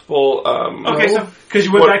multiple, Okay, so... Because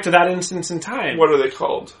you went What- back to that instance in time. what are they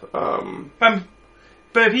called?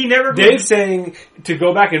 But if he never... Dave's saying to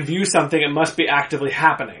go back and view something, it must be actively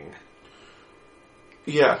happening.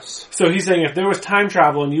 Yes. So he's saying if there was time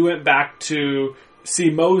travel and you went back to see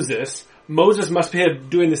Moses must be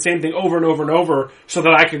doing the same thing over and over and over so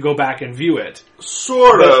that I could go back and view it.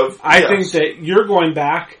 Sort of. I yes. think that you're going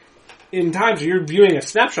back in time, so you're viewing a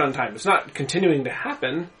snapshot in time. It's not continuing to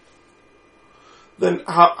happen. Then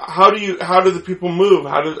how do the people move?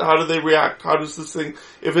 How do they react? How does this thing,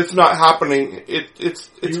 if it's not happening, it's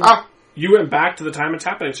You went back to the time it's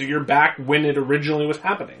happening, so you're back when it originally was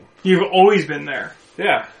happening. You've always been there.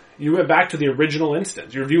 Yeah. You went back to the original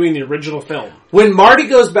instance. You're viewing the original film. When Marty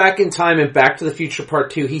goes back in time in Back to the Future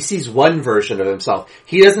Part 2, he sees one version of himself.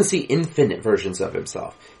 He doesn't see infinite versions of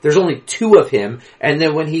himself. There's only 2 of him, and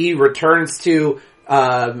then when he returns to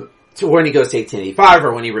when he goes to 1885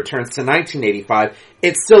 or when he returns to 1985,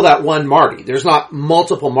 it's still that one Marty. There's not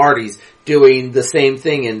multiple Martys doing the same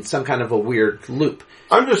thing in some kind of a weird loop.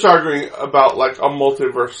 I'm just arguing about like a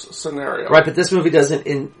multiverse scenario. Right, but this movie doesn't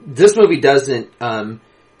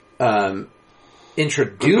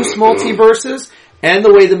introduce multiverses, and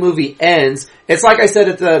the way the movie ends, it's like I said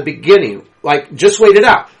at the beginning, like, just wait it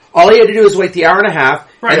out. All he had to do was wait the hour and a half,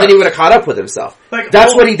 Right. and then he would have caught up with himself. Like,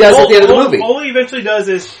 That's what he does at the end of the movie. All he eventually does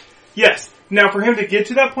is, yes. Now, for him to get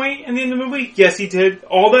to that point in the end of the movie, yes, he did.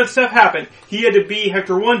 All that stuff happened. He had to be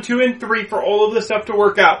Hector 1, 2, and 3 for all of this stuff to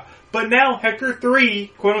work out. But now, Hector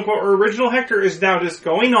 3, quote-unquote, or original Hector, is now just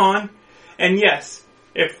going on. And yes,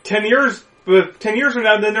 if 10 years from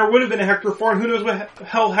now, then there would have been a Hector 4, and who knows what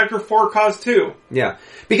hell Hector 4 caused too. Yeah.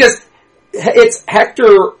 Because it's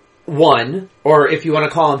Hector 1, or if you want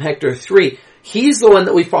to call him Hector 3, he's the one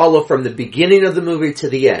that we follow from the beginning of the movie to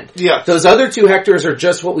the end. Yes. Those other 2 Hectors are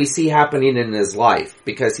just what we see happening in his life,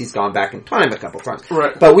 because he's gone back in time a couple times.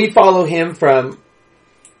 Right. But we follow him from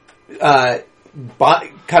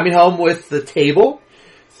coming home with the table,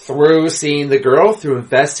 through seeing the girl, through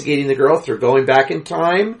investigating the girl, through going back in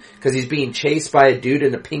time, because he's being chased by a dude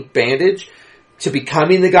in a pink bandage, to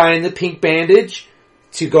becoming the guy in the pink bandage,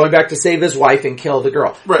 to going back to save his wife and kill the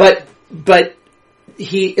girl. Right. But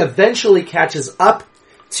he eventually catches up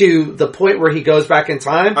to the point where he goes back in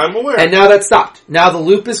time. I'm aware. And now that's stopped. Now the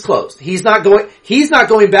loop is closed. He's not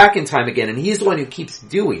going back in time again, and he's the one who keeps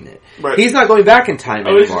doing it. Right. He's not going back in time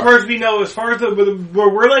As anymore. far as we know, as far as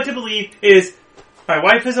what we're led to believe is, my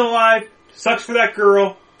wife is alive, sucks for that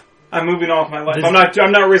girl, I'm moving on with my life.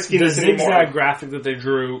 I'm not risking the this anymore. zigzag graphic that they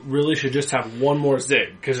drew really should just have one more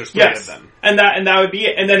zig, because there's 3 of them. And that would be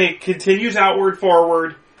it. And then it continues outward,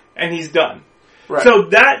 forward, and he's done. Right. So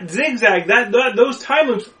that zigzag, those time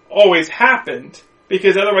loops always happened,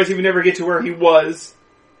 because otherwise he would never get to where he was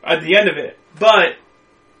at the end of it. But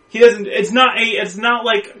he doesn't. It's not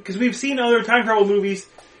like, because we've seen other time travel movies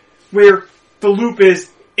where the loop is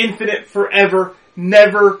infinite forever,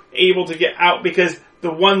 never able to get out, because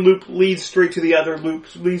the one loop leads straight to the other loop,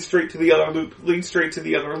 leads straight to the other loop, leads straight to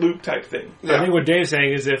the other loop type thing. Yeah. I think what Dave's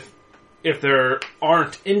saying is if there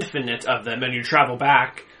aren't infinite of them and you travel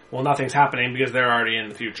back, well, nothing's happening because they're already in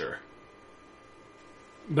the future.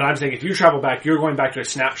 But I'm saying if you travel back, you're going back to a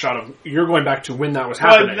snapshot you're going back to when that was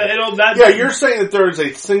happening. Yeah, you're saying that there is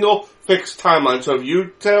a single fixed timeline. So if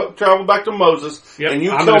you travel back to Moses and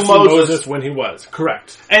you I'm kill gonna see Moses when he was.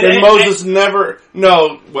 Correct. then Moses never...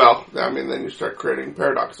 No, well, I mean, then you start creating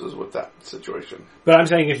paradoxes with that situation. But I'm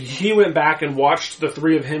saying if he went back and watched the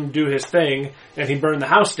 3 of him do his thing and he burned the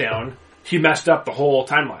house down, he messed up the whole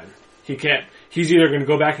timeline. He can't... He's either going to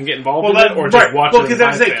go back and get involved in it, or just watch it. Because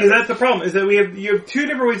that's the problem, is that you have 2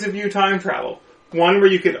 different ways to view time travel. One where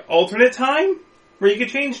you could alternate time, where you could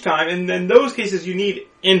change time, and in those cases you need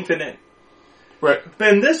infinite. Right.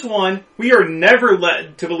 But in this one, we are never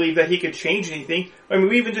led to believe that he could change anything. I mean,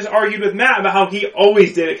 we even just argued with Matt about how he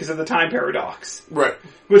always did it because of the time paradox. Right.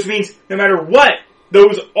 Which means, no matter what,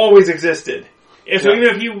 those always existed. So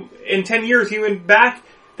even if in 10 years he went back,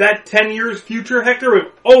 that 10 years future Hector would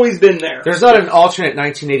have always been there. There's not an alternate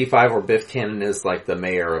 1985 where Biff Tannen is like the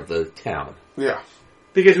mayor of the town. Yeah.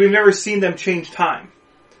 Because we've never seen them change time.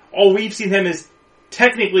 All we've seen him is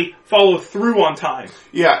technically follow through on time.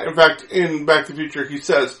 Yeah, in fact, in Back to the Future, he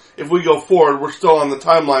says, if we go forward, we're still on the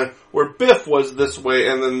timeline where Biff was this way,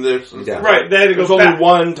 and then this is Right, then it goes There's only back.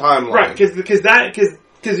 one timeline. Right, because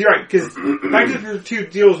you're right, because Back to the Future 2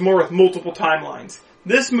 deals more with multiple timelines.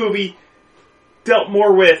 This movie dealt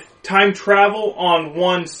more with time travel on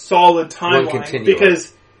one solid timeline,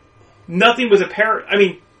 because nothing was apparent. I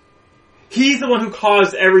mean, he's the one who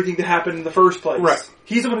caused everything to happen in the first place. Right.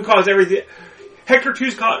 He's the one who caused everything. Hector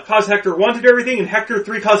 2 caused Hector 1 to do everything, and Hector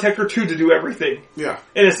 3 caused Hector 2 to do everything. Yeah.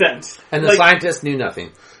 In a sense. And the scientists knew nothing.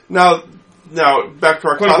 Now, back to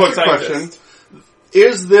our classic question.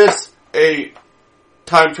 Is this a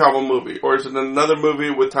time travel movie, or is it another movie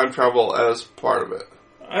with time travel as part of it?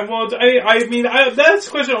 That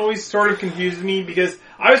question always sort of confuses me, because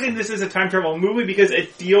I was thinking this is a time travel movie because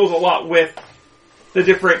it deals a lot with the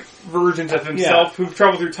different versions of himself who've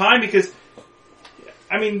traveled through time, because,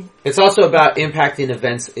 I mean... It's also about impacting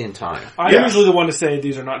events in time. I'm usually the one to say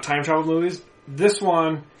these are not time travel movies. This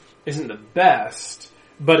one isn't the best,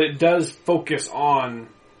 but it does focus on...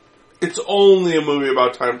 It's only a movie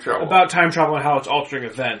about time travel. About time travel and how it's altering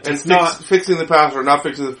events. And it's not fixing the past or not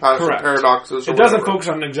fixing the past, or paradoxes. Or it doesn't whatever. focus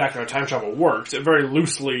on exactly how time travel works. It very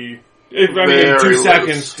loosely, in 2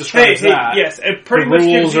 seconds, describes that. Yes, it pretty much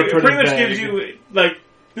gives you, like,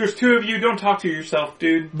 there's 2 of you, don't talk to yourself,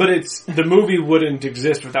 dude. But the movie wouldn't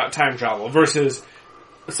exist without time travel, versus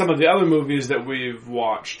some of the other movies that we've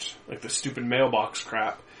watched, like the stupid mailbox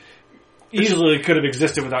crap, easily could have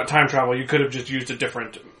existed without time travel. You could have just used a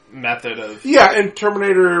different method of... Yeah, and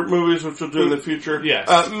Terminator movies, which we'll do in the future.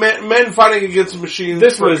 Yes. Men fighting against machines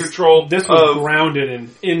control. This was grounded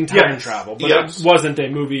in time travel, but it wasn't a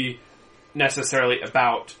movie necessarily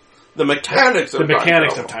about... The mechanics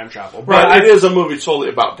of time travel. But it is a movie solely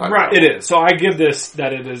about time travel. It is. So I give this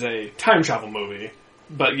that it is a time travel movie.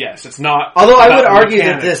 But yes, it's not... Although I would argue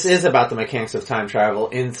that this is about the mechanics of time travel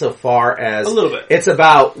insofar as... A little bit. It's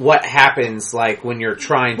about what happens, like, when you're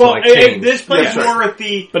trying to, change. This plays more at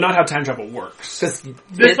the... But not how time travel works. Because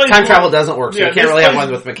time travel doesn't work, so you can't really have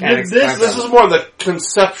one with mechanics. This is more the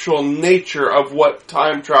conceptual nature of what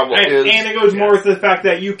time travel is. And it goes more with the fact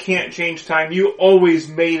that you can't change time. You always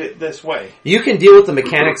made it this way. You can deal with the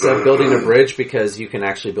mechanics of building a bridge because you can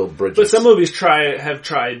actually build bridges. But some movies have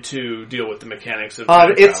tried to deal with the mechanics of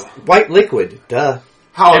it's white liquid, duh.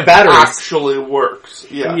 How and it batteries. actually works,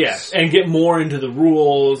 yes. Yes, and get more into the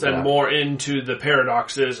rules and more into the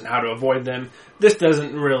paradoxes and how to avoid them. This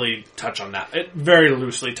doesn't really touch on that. It very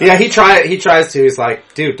loosely touches. Yeah, he tries to. He's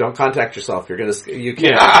like, dude, don't contact yourself. You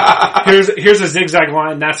can't. Yeah. here's a zigzag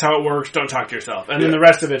line. That's how it works. Don't talk to yourself. And then the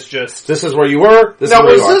rest of it's just... This is where you were. This now, is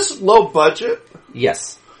where you are. is this low budget?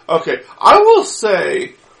 Yes. Okay. I will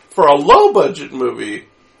say, for a low budget movie,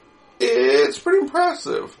 it's pretty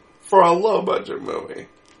impressive for a low-budget movie.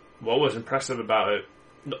 What was impressive about it?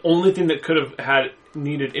 The only thing that could have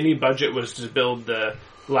needed any budget was to build the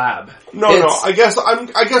lab. No, It's I guess I'm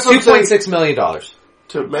saying $2.6 million.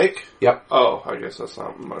 to make. Yep. Oh, I guess that's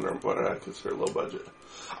not what I consider low budget.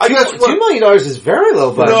 I guess $2 million is very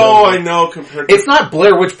low budget. No, I know compared to It's not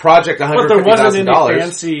Blair Witch Project But there wasn't any $150,000.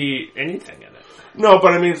 fancy anything in it. no,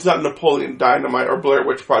 but I mean it's not Napoleon Dynamite or Blair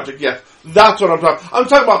Witch Project. Yes, that's what I'm talking. I'm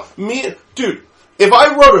talking about me, dude. If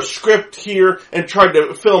I wrote a script here and tried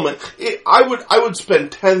to film it, I would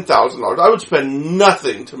spend $10,000. I would spend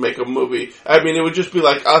nothing to make a movie. I mean, it would just be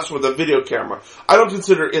like us with a video camera. I don't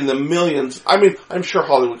consider in the millions. I mean, I'm sure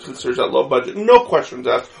Hollywood considers that low budget. No questions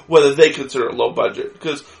asked whether they consider it low budget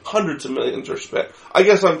because hundreds of millions are spent. I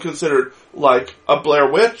guess I'm considered like a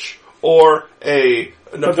Blair Witch or a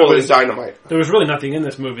Napoleon Dynamite. There was really nothing in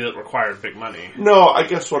this movie that required big money. No, I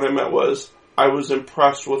guess what I meant was I was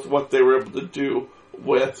impressed with what they were able to do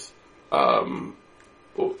with, One,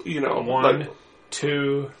 like,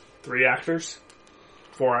 2, 3 actors?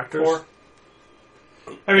 4 actors? 4.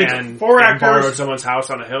 I mean, And 4 and actors. borrowed someone's house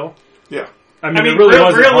on a hill? yeah. I mean, I mean, it really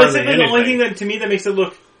wasn't realistically, hardly the only thing anything. that to me that makes it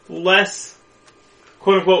look less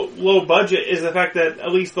 "quote unquote" low budget is the fact that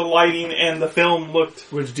at least the lighting and the film looked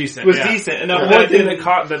was decent. was yeah. decent The enough. one that thing it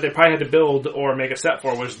that they probably had to build or make a set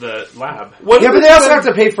for was the lab. What Yeah, did but they also spend-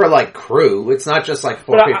 have to pay for, like, crew. It's not just, like,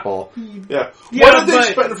 4 But I- people. Yeah. Yeah, What did they but-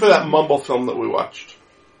 spend for that Mumble film that we watched?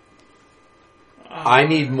 I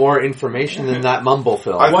need more information than that Mumble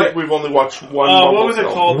film. I think we've only watched one Mumble what was it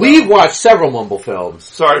film. called? We've watched several Mumble films.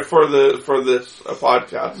 Sorry for this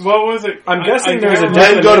podcast. What was it? I'm guessing I there's a can't Men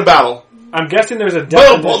remember. go to battle. I'm guessing there's a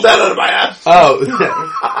Boom! Pulled that out of my ass. Oh,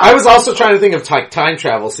 I was also trying to think of time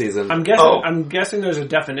travel season. I'm guessing. Oh. I'm guessing there's a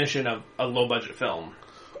definition of a low budget film.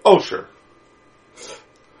 Oh, sure.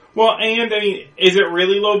 Well, and I mean, is it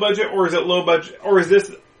really low budget, or is it low budget, or is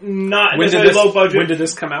this not When did necessarily this? low budget? When did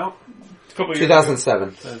this come out? A couple years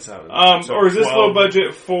 2007. ago. Or is this low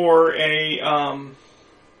budget for a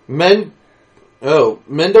Men go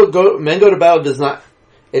to battle does not.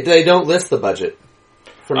 They don't list the budget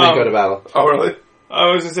for Men Go to Battle. Oh, really? I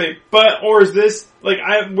was gonna say, or is this like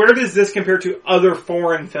where does this compare to other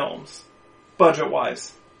foreign films, budget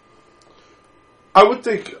wise? I would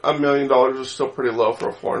think $1 million is still pretty low for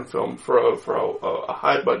a foreign film, for a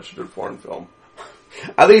high budgeted foreign film.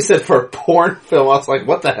 I think you said for a porn film. I was like,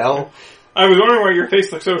 what the hell? I was wondering why your face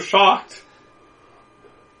looked so shocked.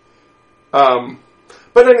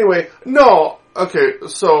 But anyway, no. Okay,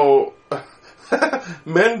 so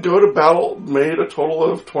Men Go to Battle made a total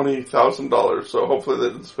of $20,000, so hopefully they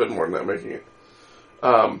didn't spend more than that making it.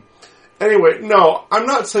 Anyway, no, I'm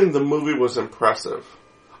not saying the movie was impressive.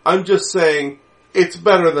 I'm just saying it's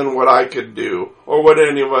better than what I could do or what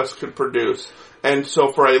any of us could produce. And so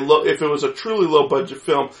for if it was a truly low budget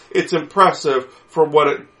film, it's impressive for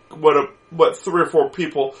what 3 or 4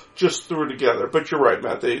 people just threw together. But you're right,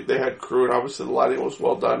 Matt. They had crew, and obviously the lighting was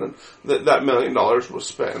well done, and that $1 million was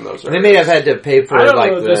spent in those They areas. may have had to pay for I don't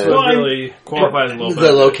like know if this the would really qualify as low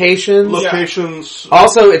budget. locations. Locations.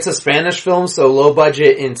 Also, it's a Spanish film, so low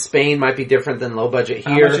budget in Spain might be different than low budget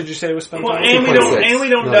How here. much did you say was spent Well, on and it? we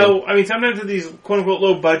don't 2.6 know. million. I mean, sometimes with these quote unquote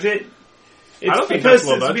low budget, I it's don't think because that's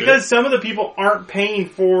low budget. it's because some of the people aren't paying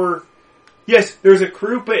for. Yes, there's a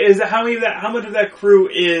crew, but how much of that crew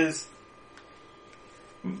is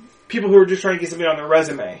people who are just trying to get something on their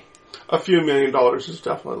resume? A few $1 million is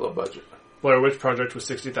definitely low budget. Blair Witch Project was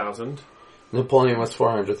 $60,000. Napoleon was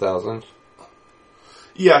 $400,000.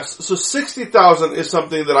 Yes, so $60,000 is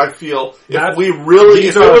something that I feel That's- if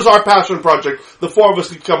these it are- was our passion project, the 4 of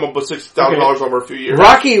us could come up with $60,000 over a few years.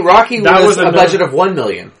 Rocky That was was a budget of $1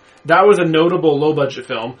 million. That was a notable low budget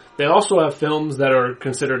film. They also have films that are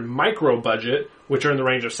considered micro budget, which are in the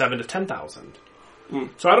range of $7,000 to $10,000.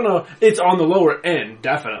 So I don't know. It's on the lower end,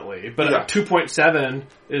 definitely, but Yeah. 2.7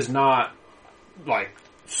 is not like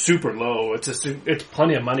super low. It's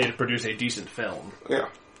plenty of money to produce a decent film. Yeah.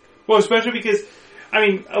 Well, especially because, I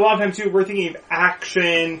mean, a lot of times too, we're thinking of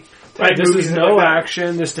action type This movies is and no like that.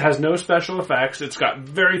 action. This has no special effects. It's got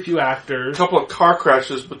very few actors. A couple of car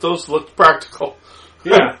crashes, but those looked practical.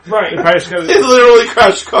 Yeah, Right. They probably just got They literally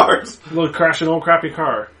crashed cars. a little crash an old crappy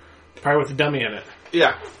car, probably with a dummy in it.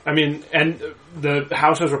 Yeah. I mean, and the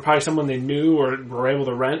houses were probably someone they knew or were able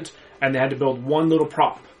to rent, and they had to build one little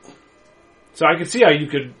prop. So I could see how you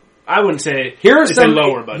could. I wouldn't say Here are it's some a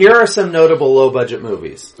lower budget. Here are some notable low budget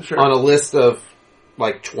movies Sure. on a list of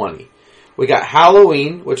like 20. We got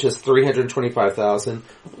Halloween, which is $325,000.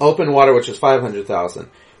 Open Water, which is $500,000.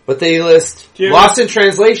 But they list Yeah. Lost in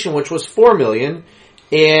Translation, which was $4 million,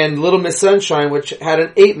 and Little Miss Sunshine, which had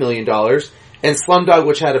an $8 million. and Slumdog,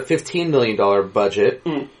 which had a $15 million budget.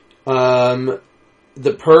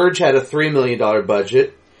 The Purge had a $3 million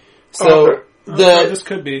budget. So this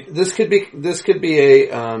could be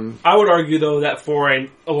a. I would argue though that for a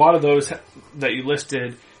lot of those that you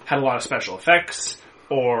listed had a lot of special effects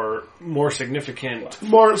or more significant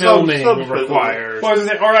filming required, I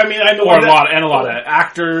know or a lot of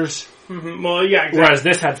actors. Mm-hmm. Well, yeah, exactly. Whereas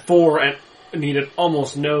this had 4 and needed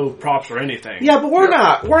almost no props or anything. Yeah, but we're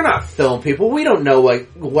not film people. We don't know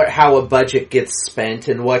how a budget gets spent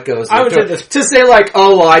and what goes into I would say it. this To say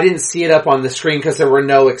I didn't see it up on the screen because there were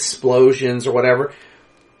no explosions or whatever.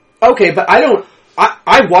 Okay, but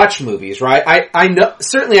I watch movies, right? I know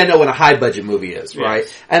when a high budget movie is, right?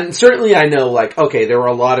 Yes. And certainly I know there were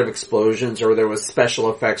a lot of explosions or there was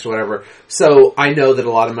special effects or whatever. So I know that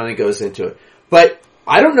a lot of money goes into it. But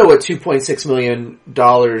I don't know what $2.6 million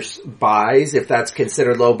buys, if that's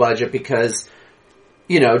considered low budget, because,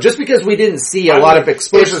 just because we didn't see a lot of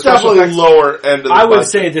explosions. It's definitely lower end of the I would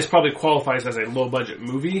budget. say this probably qualifies as a low budget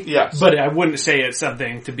movie. Yes. But I wouldn't say it's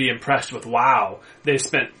something to be impressed with. Wow, they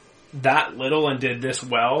spent that little and did this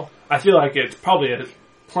well. I feel like it's probably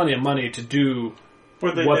plenty of money to do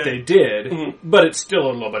what they did, but it's still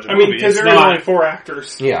a low budget movie. Because there are only 4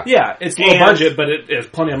 actors. Yeah. Yeah, it's low budget, but it is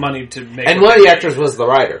plenty of money to make. And one of the actors was the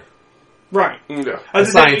writer. Right. Yeah.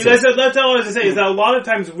 That's all I was to say, is that a lot of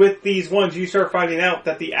times with these ones, you start finding out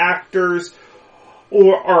that the actors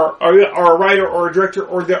are a writer or a director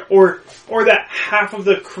or that half of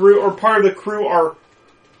the crew or part of the crew are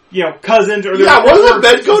cousins or wasn't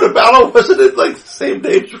Men Go to Battle? Wasn't it the same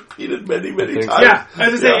names repeated many times? Yeah,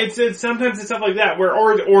 as I say, it's sometimes it's stuff like that where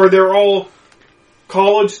or they're all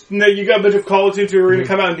college. You got a bunch of college students who are going to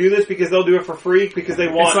come out and do this because they'll do it for free because they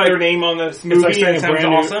want their name on this movie. It's like and it sounds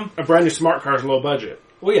awesome. A brand new smart car is low budget.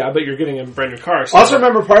 Well, yeah, but you're getting a brand new car. So Also,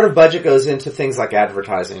 remember, part of budget goes into things like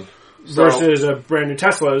advertising versus a brand new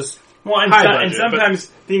Tesla's. Well, and sometimes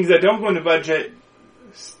things that don't go into budget.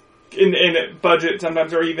 In budget,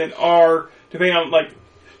 sometimes are depending on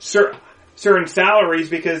certain salaries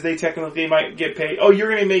because they technically might get paid. Oh, you're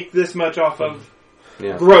going to make this much off of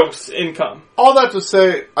gross income. All that to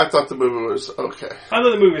say, I thought the movie was okay. I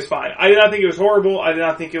thought the movie was fine. I did not think it was horrible. I did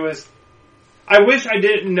not think it was. I wish I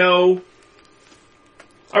didn't know.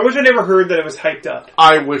 I wish I never heard that it was hyped up.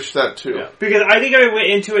 I wish that too. Yeah. Because I think I went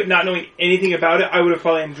into it not knowing anything about it. I would have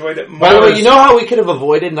probably enjoyed it more. By the way, you know how we could have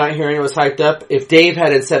avoided not hearing it was hyped up? If Dave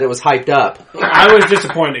hadn't said it was hyped up. I was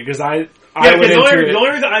disappointed because the only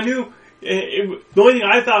reason I knew, the only thing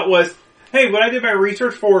I thought was, hey, when I did my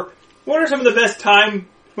research for what are some of the best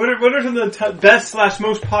best /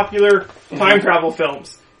 most popular time travel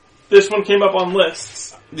films, this one came up on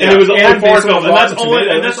lists. Yeah. And it was only And 4 based on films, and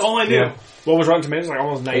Rotten that's all I knew. Yeah. What was Rotten Tomatoes?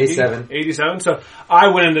 Almost 90? 87. So I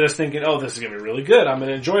went into this thinking, this is going to be really good. I'm going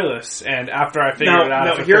to enjoy this. And after I figured it out,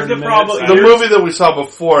 after here's 30 the problem. minutes, The movie that we saw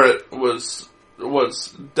before it was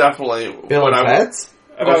definitely Bill and Ted's?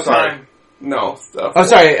 About time. No. 3 or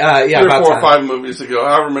 4 or 5 movies ago,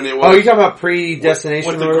 however many it was. Oh, you're talking about Predestination?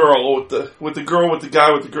 With the girl, with the girl, with the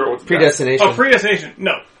guy, with the girl, with the Predestination. Oh, Predestination.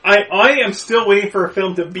 No. I am still waiting for a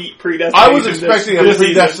film to beat Predestination. I was expecting a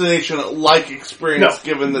Predestination-like experience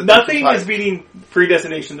given that nothing is beating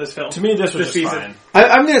Predestination this film. To me, this was just fine.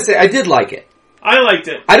 I'm going to say I did like it. I liked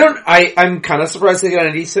it. I'm kind of surprised they got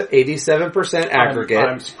an 87% aggregate.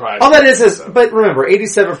 I'm surprised. All that is, but remember,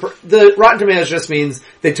 87%, the Rotten Tomatoes just means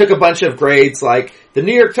they took a bunch of grades, like the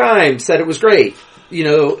New York Times said it was great,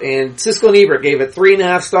 and Siskel and Ebert gave it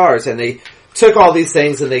 3.5 stars, and they took all these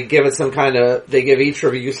things and they give give each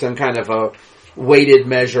review some kind of a weighted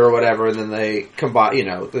measure or whatever, and then they combine,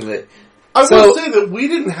 I will say that we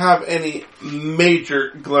didn't have any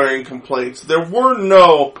major glaring complaints. We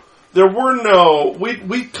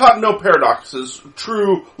caught no paradoxes.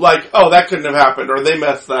 True, that couldn't have happened, or they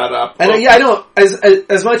messed that up. And I don't,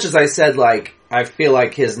 as much as I said, I feel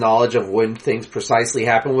like his knowledge of when things precisely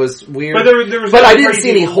happen was weird. But there was I didn't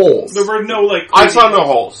see any holes. There were no I saw no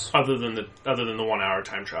holes. Other than the 1 hour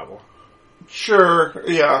time travel. Sure,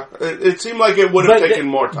 yeah. It seemed like it would have taken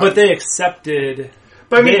more time. But they accepted.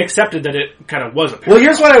 They accepted that it kind of was a paradox. Well,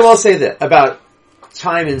 here's what I will say about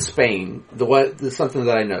time in Spain. Something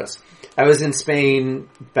that I noticed. I was in Spain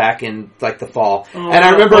back in the fall, and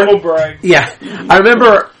I remember. Yeah, I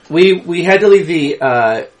remember we had to leave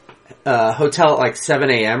the hotel at 7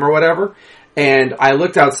 a.m. or whatever, and I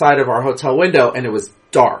looked outside of our hotel window, and it was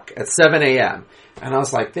dark at 7 a.m. And I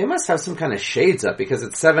was like, they must have some kind of shades up because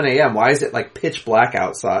it's 7 a.m. Why is it pitch black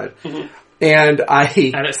outside? Mm-hmm. And at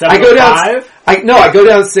 7:05? I go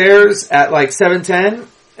downstairs at 7:10.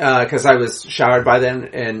 because I was showered by then,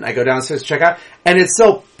 and I go downstairs to check out, and it's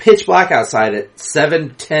still pitch black outside at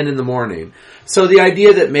 7:10 in the morning. So the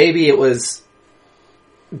idea that maybe it was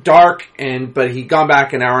dark, but he'd gone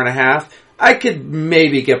back an hour and a half, I could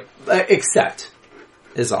maybe accept,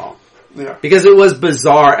 is all. Yeah. Because it was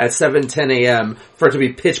bizarre at 7:10 a.m. for it to be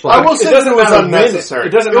pitch black. I will say it was matter when unnecessary.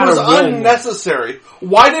 it doesn't matter was when. unnecessary.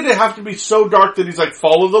 Why did it have to be so dark that he's like,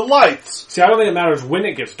 follow the lights? See, I don't think it matters when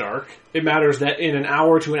it gets dark. It matters that in an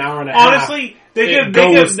hour to an hour and a half. Honestly, they could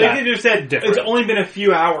just said different. it's only been a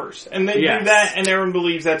few hours, and they Yes. do that, and everyone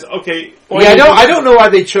believes that's okay. I don't know why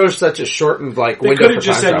they chose such a shortened They window could for have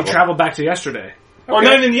just time said you travel. traveled back to yesterday. Or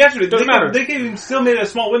not even yesterday. Doesn't matter. They could even still made it a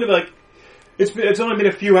small window, but like it's only been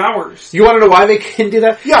a few hours. You want to know why they can do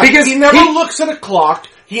that? Yeah, because he never looks at a clock.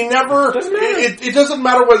 He never... Doesn't matter. It doesn't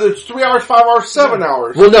matter whether it's 3 hours, 5 hours, 7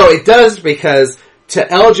 hours. Well, no, it does, because to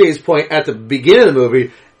LJ's point at the beginning of the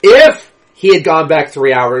movie, if he had gone back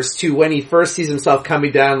 3 hours to when he first sees himself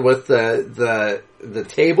coming down with the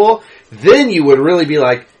table, then you would really be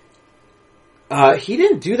like, he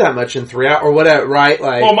didn't do that much in 3 hours, or whatever, right?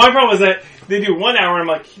 Like, Well, my problem is that they do 1 hour, and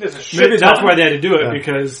I'm like, he does a shit Maybe that's ton. why they had to do it,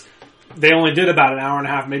 because they only did about an hour and a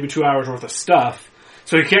half, maybe 2 hours worth of stuff.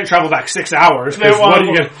 So you can't travel back 6 hours. 'Cause what did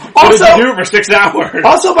you do for 6 hours?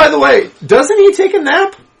 also, by the way, doesn't he take a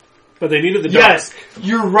nap? But they needed the dark. Yes,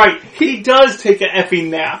 you're right. He does take an effing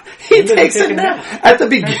nap. He does he takes take a a nap at the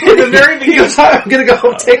beginning. At the very He goes, I'm going to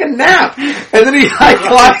go take a nap. And then he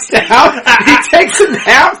lies down. He takes a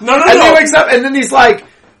nap. No, and then he wakes up and then he's like,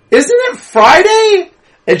 isn't it Friday?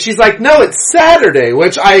 And she's like, no, it's Saturday,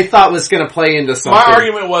 which I thought was going to play into something. My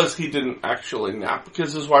argument was he didn't actually nap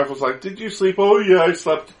because his wife was like, did you sleep? Oh yeah, I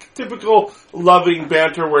slept. Typical loving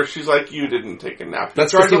banter where she's like, you didn't take a nap.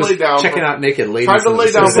 That's tried because he to was lay down. checking out naked ladies. tried to in the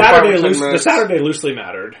lay down city. for 5 or 10 The minutes. Saturday loosely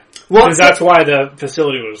mattered. Well, Because that's why the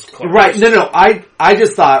facility was closed. right, no, I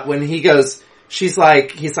just thought when he goes, he's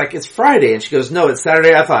like, it's Friday, and she goes, no, it's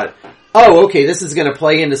Saturday. I thought, oh, okay, this is going to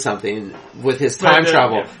play into something with his time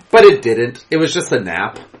travel. yeah. But it didn't. It was just a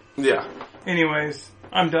nap. Yeah. Anyways,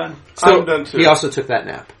 I'm done. So I'm done too. he also took that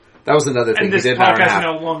nap. That was another thing And this he did an hour and a podcast half. is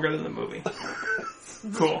no longer than the movie.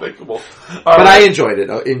 Cool. Despicable. But I enjoyed it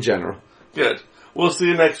in general. Good. We'll see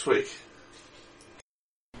you next week.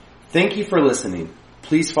 Thank you for listening.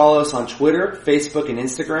 Please follow us on Twitter, Facebook, and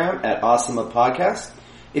Instagram at Awesome Podcast.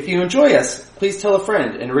 If you enjoy us, please tell a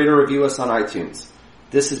friend and rate or review us on iTunes.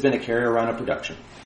 This has been a Carry Around a production.